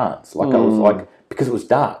of a trance. Like I was like, because it was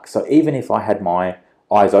dark. So even if I had my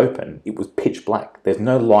eyes open, it was pitch black. There's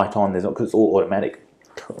no light on. Because it's all automatic.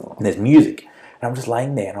 Cool. And there's music, and I'm just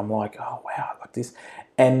laying there, and I'm like, oh wow, like this.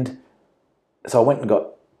 And so I went and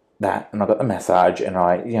got that, and I got the massage, and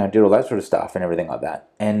I did all that sort of stuff and everything like that,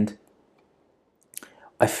 and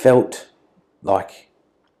I felt like,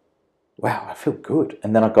 wow, I feel good.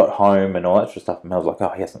 And then I got home and all that sort of stuff, and I was like,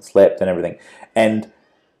 oh, he hasn't slept and everything. And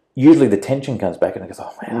usually the tension comes back, and I goes,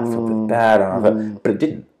 oh man, I feel a bit bad, but it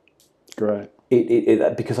didn't. Great.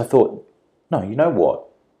 It because I thought, no, you know what,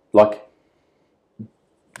 like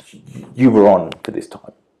you were on for this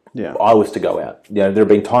time. Yeah. I was to go out. There have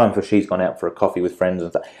been times where she's gone out for a coffee with friends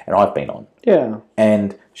and stuff, and I've been on. Yeah.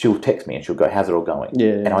 And she'll text me and she'll go, how's it all going?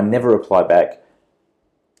 Yeah. And I never reply back,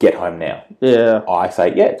 get home now. Yeah. I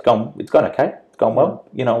say, yeah, it's gone okay. It's gone well.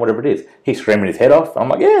 Whatever it is. He's screaming his head off. I'm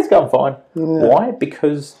like, yeah, it's going fine. Yeah. Why?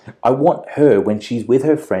 Because I want her, when she's with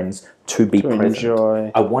her friends, to be present.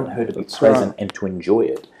 Enjoy. I want her to be present and to enjoy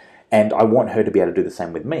it. And I want her to be able to do the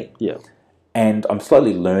same with me. Yeah. And I'm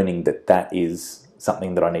slowly learning that is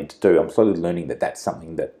something that I need to do. I'm slowly learning that that's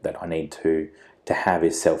something that I need to have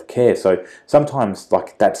is self-care. So sometimes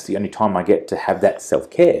like that's the only time I get to have that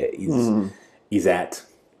self-care is at...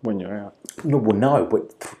 when you're out. No,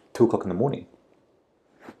 but 2 o'clock in the morning.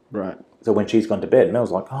 Right. So when she's gone to bed,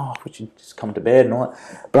 Mel's like, oh, would you just come to bed and all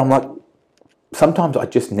that? But I'm like, sometimes I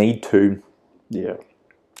just need to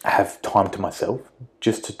have time to myself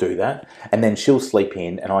just to do that. And then she'll sleep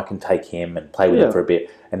in and I can take him and play with him for a bit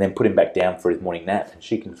and then put him back down for his morning nap and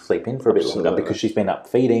she can sleep in for a bit longer because she's been up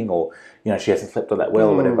feeding or, she hasn't slept all that well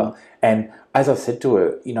or whatever. And as I said to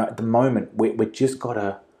her, at the moment, we're just got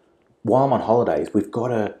to, while I'm on holidays, we've got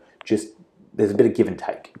to there's a bit of give and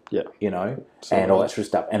take, and all that sort of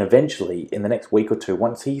stuff. And eventually, in the next week or two,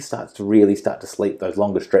 once he starts to sleep those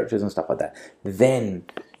longer stretches and stuff like that, then,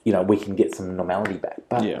 we can get some normality back.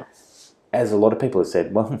 But as a lot of people have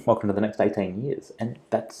said, well, welcome to the next 18 years. And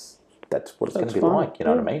that's what it's going to be like, you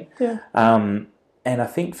know what I mean? Yeah. And I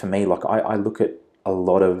think for me, like, I look at a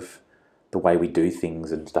lot of the way we do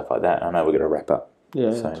things and stuff like that. I know we're going to wrap up. Yeah,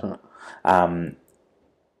 that's right.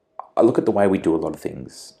 I look at the way we do a lot of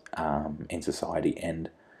things in society, and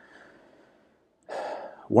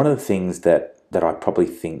one of the things that I probably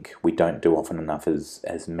think we don't do often enough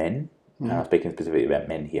as men, and I'm speaking specifically about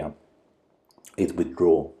men here, is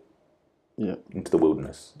withdraw into the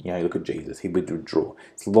wilderness. You look at Jesus, he would withdraw.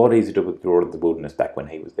 It's a lot easier to withdraw to the wilderness back when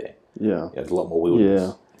he was there. Yeah. There's a lot more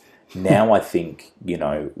wilderness. Now I think,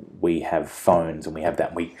 we have phones and we have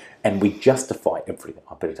that and we justify everything.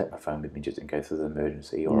 I better take my phone with me just in case there's an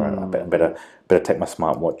emergency, or I better take my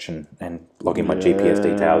smartwatch and log in my GPS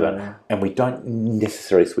details, and we don't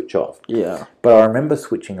necessarily switch off. Yeah. But I remember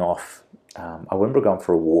switching off. I remember going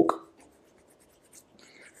for a walk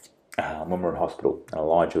when we were in hospital and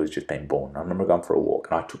Elijah was just been born. I remember going for a walk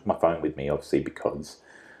and I took my phone with me, obviously, because,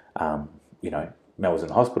 Mel was in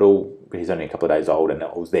the hospital, he's only a couple of days old, and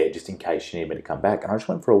I was there just in case she needed me to come back. And I just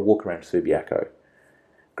went for a walk around Subiaco,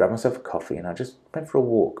 grabbed myself a coffee, and I just went for a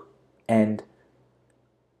walk. And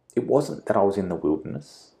it wasn't that I was in the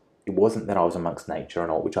wilderness. It wasn't that I was amongst nature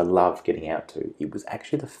and all, which I love getting out to. It was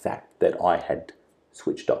actually the fact that I had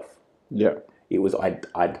switched off. Yeah. It was,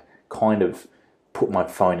 I'd kind of put my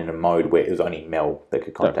phone in a mode where it was only Mel that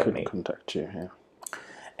could contact me. Contact you, yeah.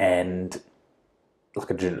 And like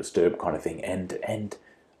a do not disturb kind of thing, and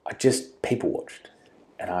I just people watched,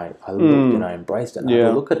 and I looked and I embraced it, and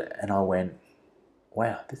I looked at it and I went,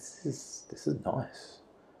 wow, this is nice.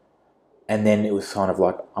 And then it was kind of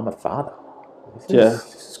like, I'm a father.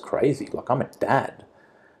 This is crazy. Like, I'm a dad,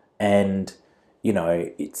 and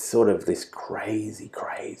it's sort of this crazy,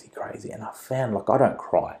 and I found, like, I don't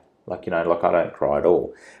cry, I don't cry at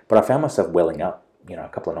all, but I found myself welling up, a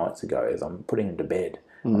couple of nights ago as I'm putting him to bed.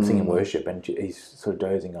 I'm singing worship, and he's sort of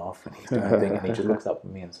dozing off, and he's doing a thing, and he just looks up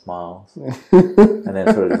at me and smiles, and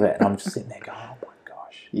then sort of does that, and I'm just sitting there going, oh my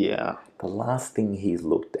gosh, the last thing he's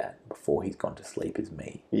looked at before he's gone to sleep is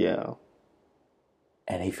me,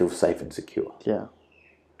 and he feels safe and secure,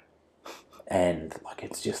 and like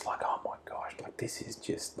it's just like, oh my gosh, like this is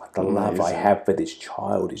just like the love I have for this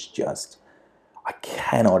child is just, I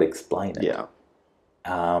cannot explain it,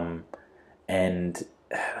 and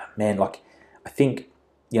man, like I think.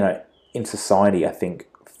 In society, I think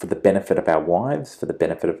for the benefit of our wives, for the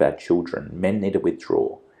benefit of our children, men need to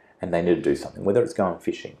withdraw and they need to do something, whether it's going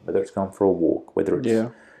fishing, whether it's going for a walk, whether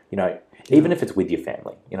it's, even if it's with your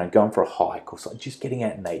family, going for a hike or something, just getting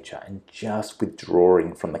out in nature and just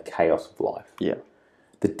withdrawing from the chaos of life. Yeah.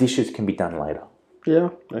 The dishes can be done later.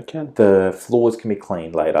 Yeah, they can. The floors can be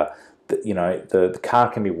cleaned later. The car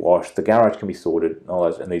can be washed. The garage can be sorted. All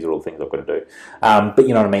those, and these are all things I've got to do. But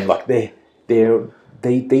you know what I mean? Like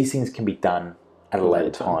these things can be done at a later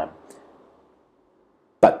time.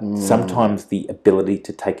 But sometimes the ability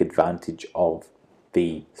to take advantage of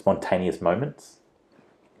the spontaneous moments,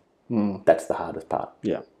 that's the hardest part.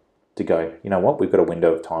 Yeah. To go, you know what, we've got a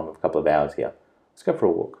window of time of a couple of hours here. Let's go for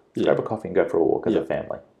a walk. Let's grab a coffee and go for a walk as a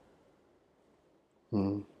family.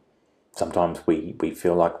 Sometimes we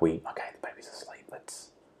feel like the baby's asleep. Let's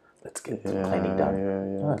get some cleaning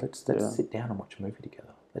done. No, let's sit down and watch a movie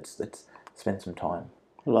together. Let's spend some time.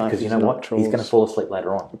 Because you know what? He's going to fall asleep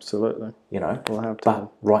later on. Absolutely. We'll have time.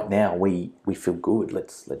 But right now we feel good.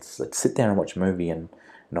 Let's sit down and watch a movie and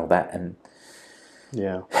all that. And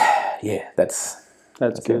that's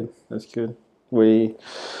good. That's good.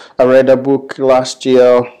 I read a book last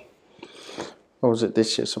year. Or was it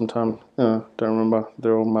this year sometime? Don't remember.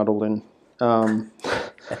 They're all muddled in.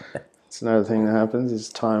 It's another thing that happens is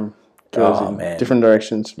time goes in different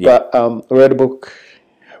directions. Yeah. But I read a book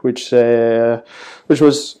which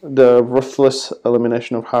was The Ruthless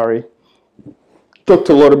Elimination of Hurry. Talked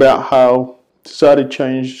a lot about how society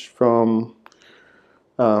changed from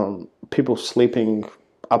people sleeping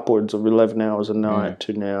upwards of 11 hours a night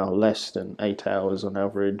to now less than 8 hours on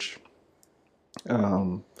average.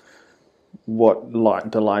 The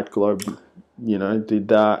light globe, did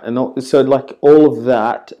that. And so like all of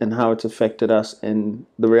that and how it's affected us, and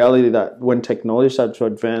the reality that when technology started to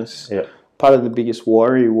advance part of the biggest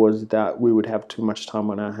worry was that we would have too much time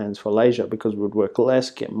on our hands for leisure because we would work less,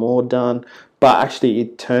 get more done. But actually,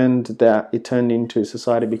 it turned into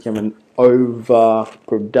society became an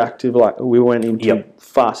overproductive. Like we went into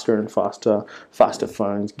faster and faster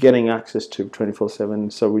phones, getting access to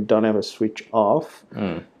 24/7, so we don't ever switch off.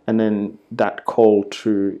 And then that call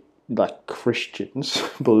to like Christians,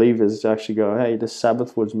 believers, to actually go, hey, the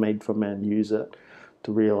Sabbath was made for man, use it.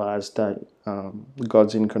 To realize that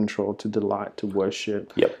God's in control, to delight, to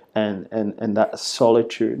worship, and that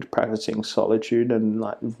solitude, practicing solitude, and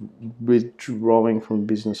like withdrawing from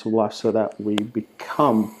business of life, so that we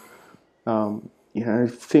become, I've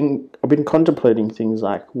been contemplating things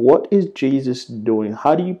like, what is Jesus doing?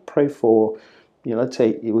 How do you pray for, let's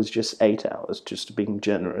say it was just 8 hours, just being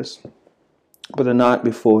generous, but the night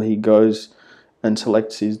before he goes and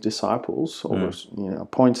selects his disciples, or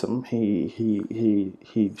appoints them, he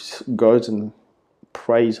goes and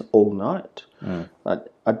prays all night.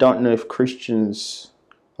 I don't know if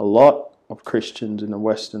a lot of Christians in the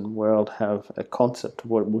Western world have a concept of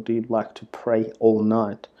what it would be like to pray all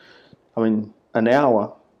night. I mean, an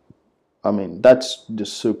hour, that's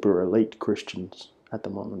just super elite Christians at the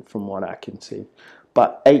moment from what I can see.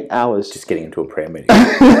 But 8 hours... Just getting into a prayer meeting.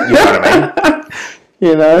 You know what I mean?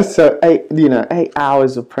 So 8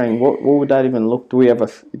 hours of praying. What would that even look? Do we have a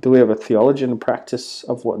theology and a practice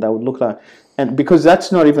of what that would look like? And because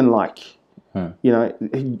that's not even like,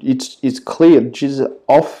 it's clear Jesus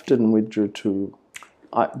often withdrew to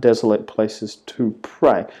desolate places to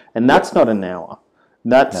pray, and that's not an hour.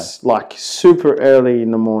 That's like super early in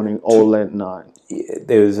the morning, all late night.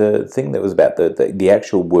 There was a thing that was about the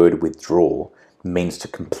actual word withdraw means to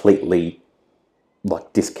completely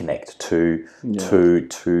like disconnect, to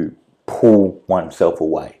pull oneself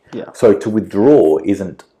away. So to withdraw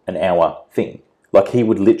isn't an hour thing. Like he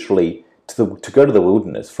would literally to go to the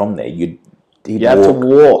wilderness from there. He'd have to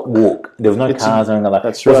walk. There was no cars or anything like that.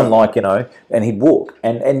 That's it wasn't like and he'd walk.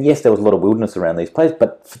 And yes, there was a lot of wilderness around these places,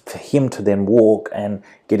 but for him to then walk and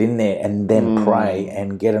get in there and then pray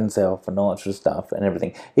and get himself and all that sort of stuff and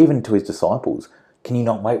everything, even to his disciples, can you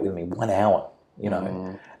not wait with me 1 hour?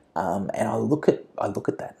 And I look at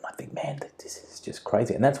that and I think, man, this is just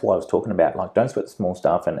crazy. And that's why I was talking about, like, don't sweat the small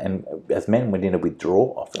stuff. And as men, we need to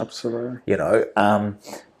withdraw often. Absolutely.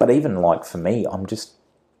 But even like for me,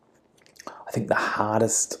 I think the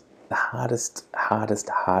hardest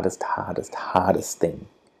thing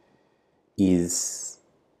is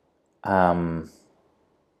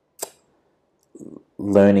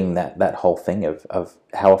learning that whole thing of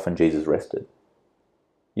how often Jesus rested.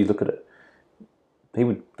 You look at it. They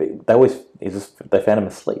found him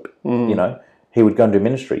asleep. He would go and do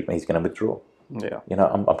ministry. He's going to withdraw.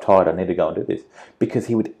 I'm tired. I need to go and do this, because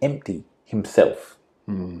he would empty himself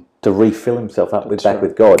to refill himself up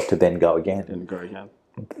with God to then go again.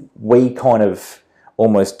 We kind of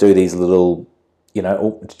almost do these little,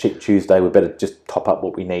 it's Tuesday. We better just top up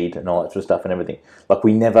what we need and all that sort of stuff and everything. Like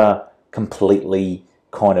we never completely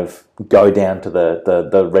kind of go down to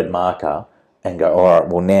the red marker and go, all right,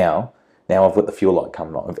 well now I've got the fuel light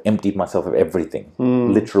coming on. I've emptied myself of everything.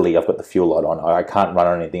 Literally, I've got the fuel light on. I can't run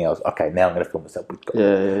on anything else. Okay, now I'm going to fill myself with God.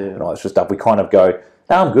 And all that sort of stuff. We kind of go,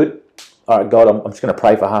 no, I'm good. All right, God, I'm just going to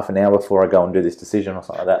pray for half an hour before I go and do this decision or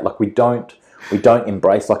something like that. Like we don't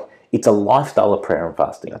embrace, like it's a lifestyle of prayer and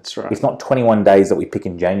fasting. That's right. It's not 21 days that we pick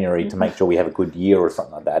in January to make sure we have a good year or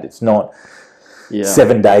something like that. It's not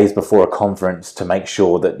 7 days before a conference to make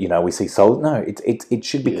sure that we see souls. No, it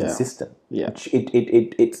should be consistent.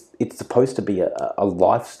 It's supposed to be a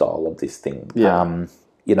lifestyle of this thing. I'm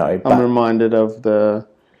reminded of the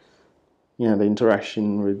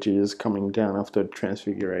interaction with Jesus coming down after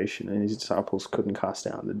transfiguration, and his disciples couldn't cast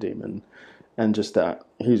out the demon, and just that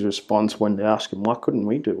his response when they asked him, why couldn't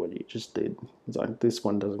we do what you just did? It's like, this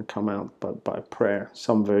one doesn't come out but by prayer.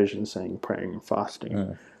 Some versions saying praying and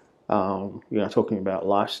fasting. Talking about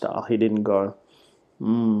lifestyle, he didn't go,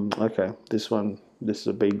 okay, this is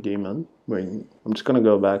a big demon. I'm just going to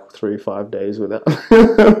go back 3-5 days without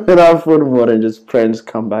food and water and just pray and just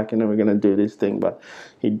come back and then we're going to do this thing. But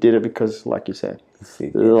he did it because, like you said,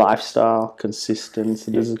 lifestyle,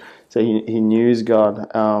 consistency. So he knew God.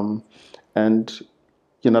 And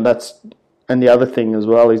the other thing as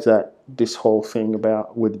well is that this whole thing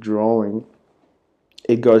about withdrawing,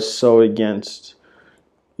 it goes so against...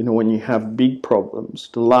 when you have big problems,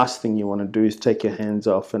 the last thing you want to do is take your hands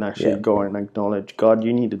off and actually go and acknowledge, God,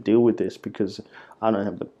 you need to deal with this because I don't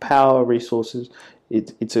have the power, resources.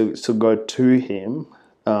 It's to go to him.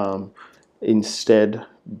 Instead,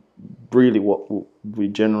 really what we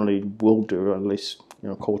generally will do, or at least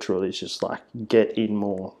culturally, it's just like get in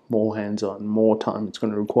more hands-on, more time. It's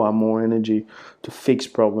going to require more energy to fix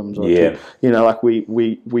problems. Or Yeah. like we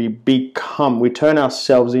turn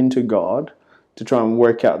ourselves into God to try and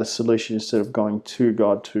work out the solution instead of going to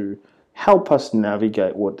God to help us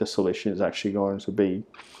navigate what the solution is actually going to be.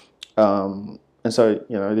 And so,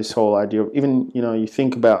 this whole idea of even, you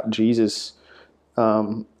think about Jesus,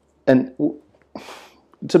 and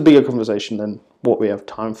it's a bigger conversation than what we have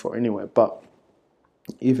time for anyway, but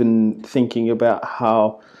even thinking about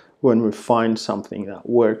how when we find something that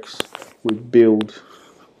works, we build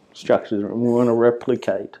structures and we want to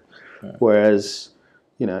replicate. Yeah. Whereas,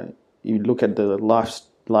 you look at the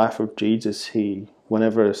life of Jesus,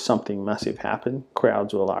 whenever something massive happened,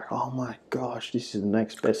 crowds were like, oh my gosh, this is the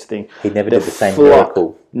next best thing. He never did the same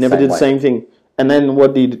miracle. Never did the same thing. And then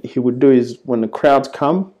what he would do is when the crowds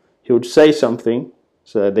come, he would say something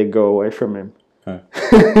so that they go away from him.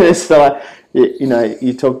 So,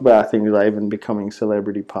 you talk about things like even becoming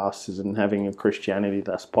celebrity pastors and having a Christianity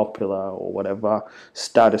that's popular or whatever,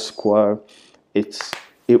 status quo.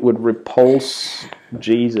 It would repulse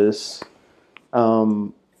Jesus,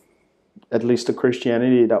 at least the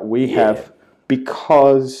Christianity that we have,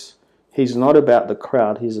 because he's not about the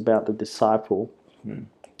crowd, he's about the disciple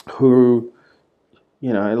who,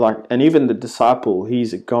 and even the disciple,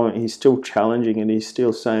 he's still challenging and he's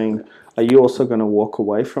still saying, are you also going to walk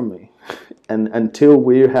away from me? And until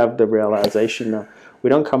we have the realization that we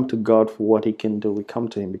don't come to God for what he can do, we come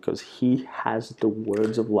to him because he has the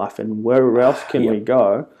words of life. And where else can we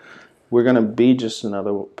go? We're going to be just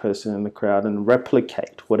another person in the crowd and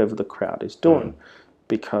replicate whatever the crowd is doing,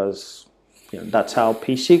 because that's how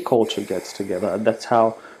PC culture gets together. That's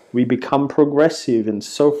how we become progressive and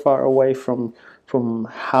so far away from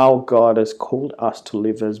how God has called us to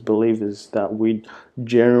live as believers that we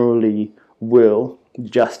generally will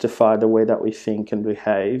justify the way that we think and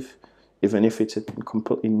behave, even if it's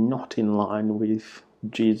completely not in line with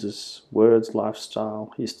Jesus' words,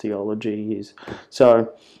 lifestyle, his theology.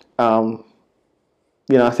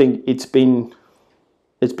 I think it's been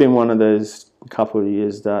one of those couple of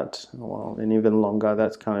years that, and even longer,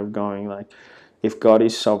 that's kind of going like, if God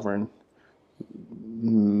is sovereign,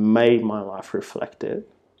 may my life reflect it,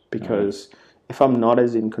 because if I'm not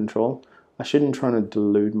as in control, I shouldn't try to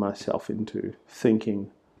delude myself into thinking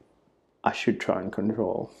I should try and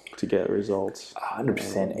control to get results.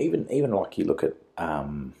 100%. Even like you look at,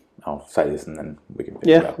 I'll say this and then we can.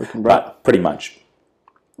 We can. But pretty much,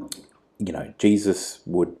 Jesus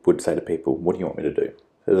would say to people, "What do you want me to do?"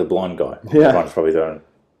 There's a blind guy. Yeah. Everyone's probably going,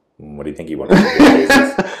 "What do you think he wanted to do,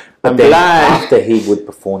 Jesus?" I'm then blind. After he would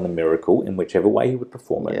perform the miracle, in whichever way he would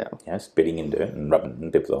perform it, spitting in dirt and rubbing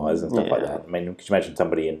in people's eyes and stuff like that. I mean, could you imagine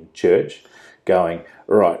somebody in church going,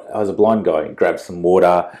 "Right, I was a blind guy," grabs some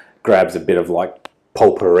water, grabs a bit of like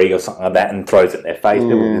potpourri or something like that and throws it in their face.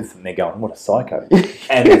 People are just sitting there going, "What a psycho."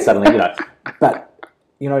 And then suddenly, but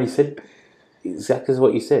what he said? Exactly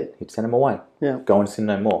what you said. He'd send them away. Yeah. Go and sin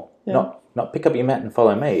no more. Yeah. Not pick up your mat and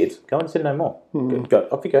follow me. It's go and sin no more. Go,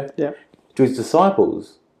 off you go. Yeah. To his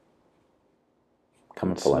disciples,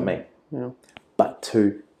 come and follow me. Yeah. But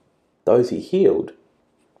to those he healed,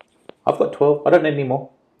 I've got 12. I don't need any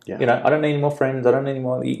more. Yeah. I don't need any more friends. I don't need any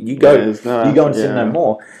more. You go. You go and sin no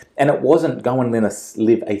more. And it wasn't go and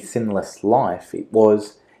live a sinless life. It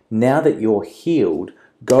was, now that you're healed,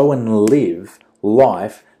 go and live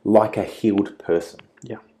life like a healed person.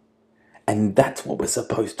 Yeah. And that's what we're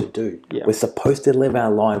supposed to do. Yeah. We're supposed to live our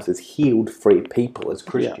lives as healed, free people, as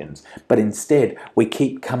Christians. Yeah. But instead, we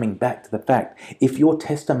keep coming back to the fact, if your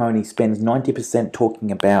testimony spends 90%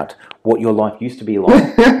 talking about what your life used to be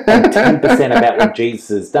like and 10% about what Jesus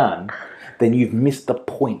has done, then you've missed the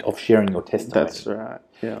point of sharing your testimony. That's right.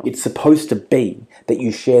 Yeah. It's supposed to be that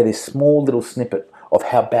you share this small little snippet of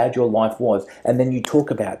how bad your life was, and then you talk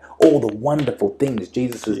about all the wonderful things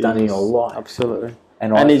Jesus has done in your life. Absolutely.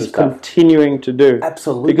 And he's continuing to do.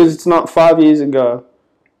 Absolutely. Because it's not 5 years ago,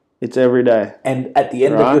 it's every day. And at the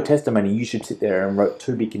end of your testimony, you should sit there and write,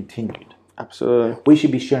 "To be continued." Absolutely. We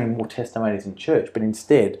should be sharing more testimonies in church, but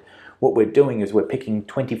instead, what we're doing is we're picking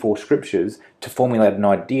 24 scriptures to formulate an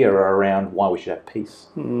idea around why we should have peace.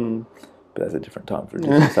 But that's a different time for a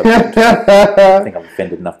different subject. I think I've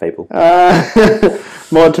offended enough people.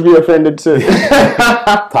 More to be offended to.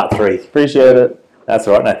 Part 3. Appreciate it. That's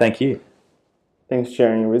all right. No, thank you. Thanks for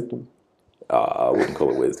sharing your wisdom. I wouldn't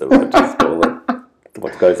call it wisdom. I'd just call it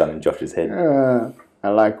what goes on in Josh's head. I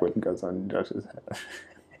like what goes on in Josh's head.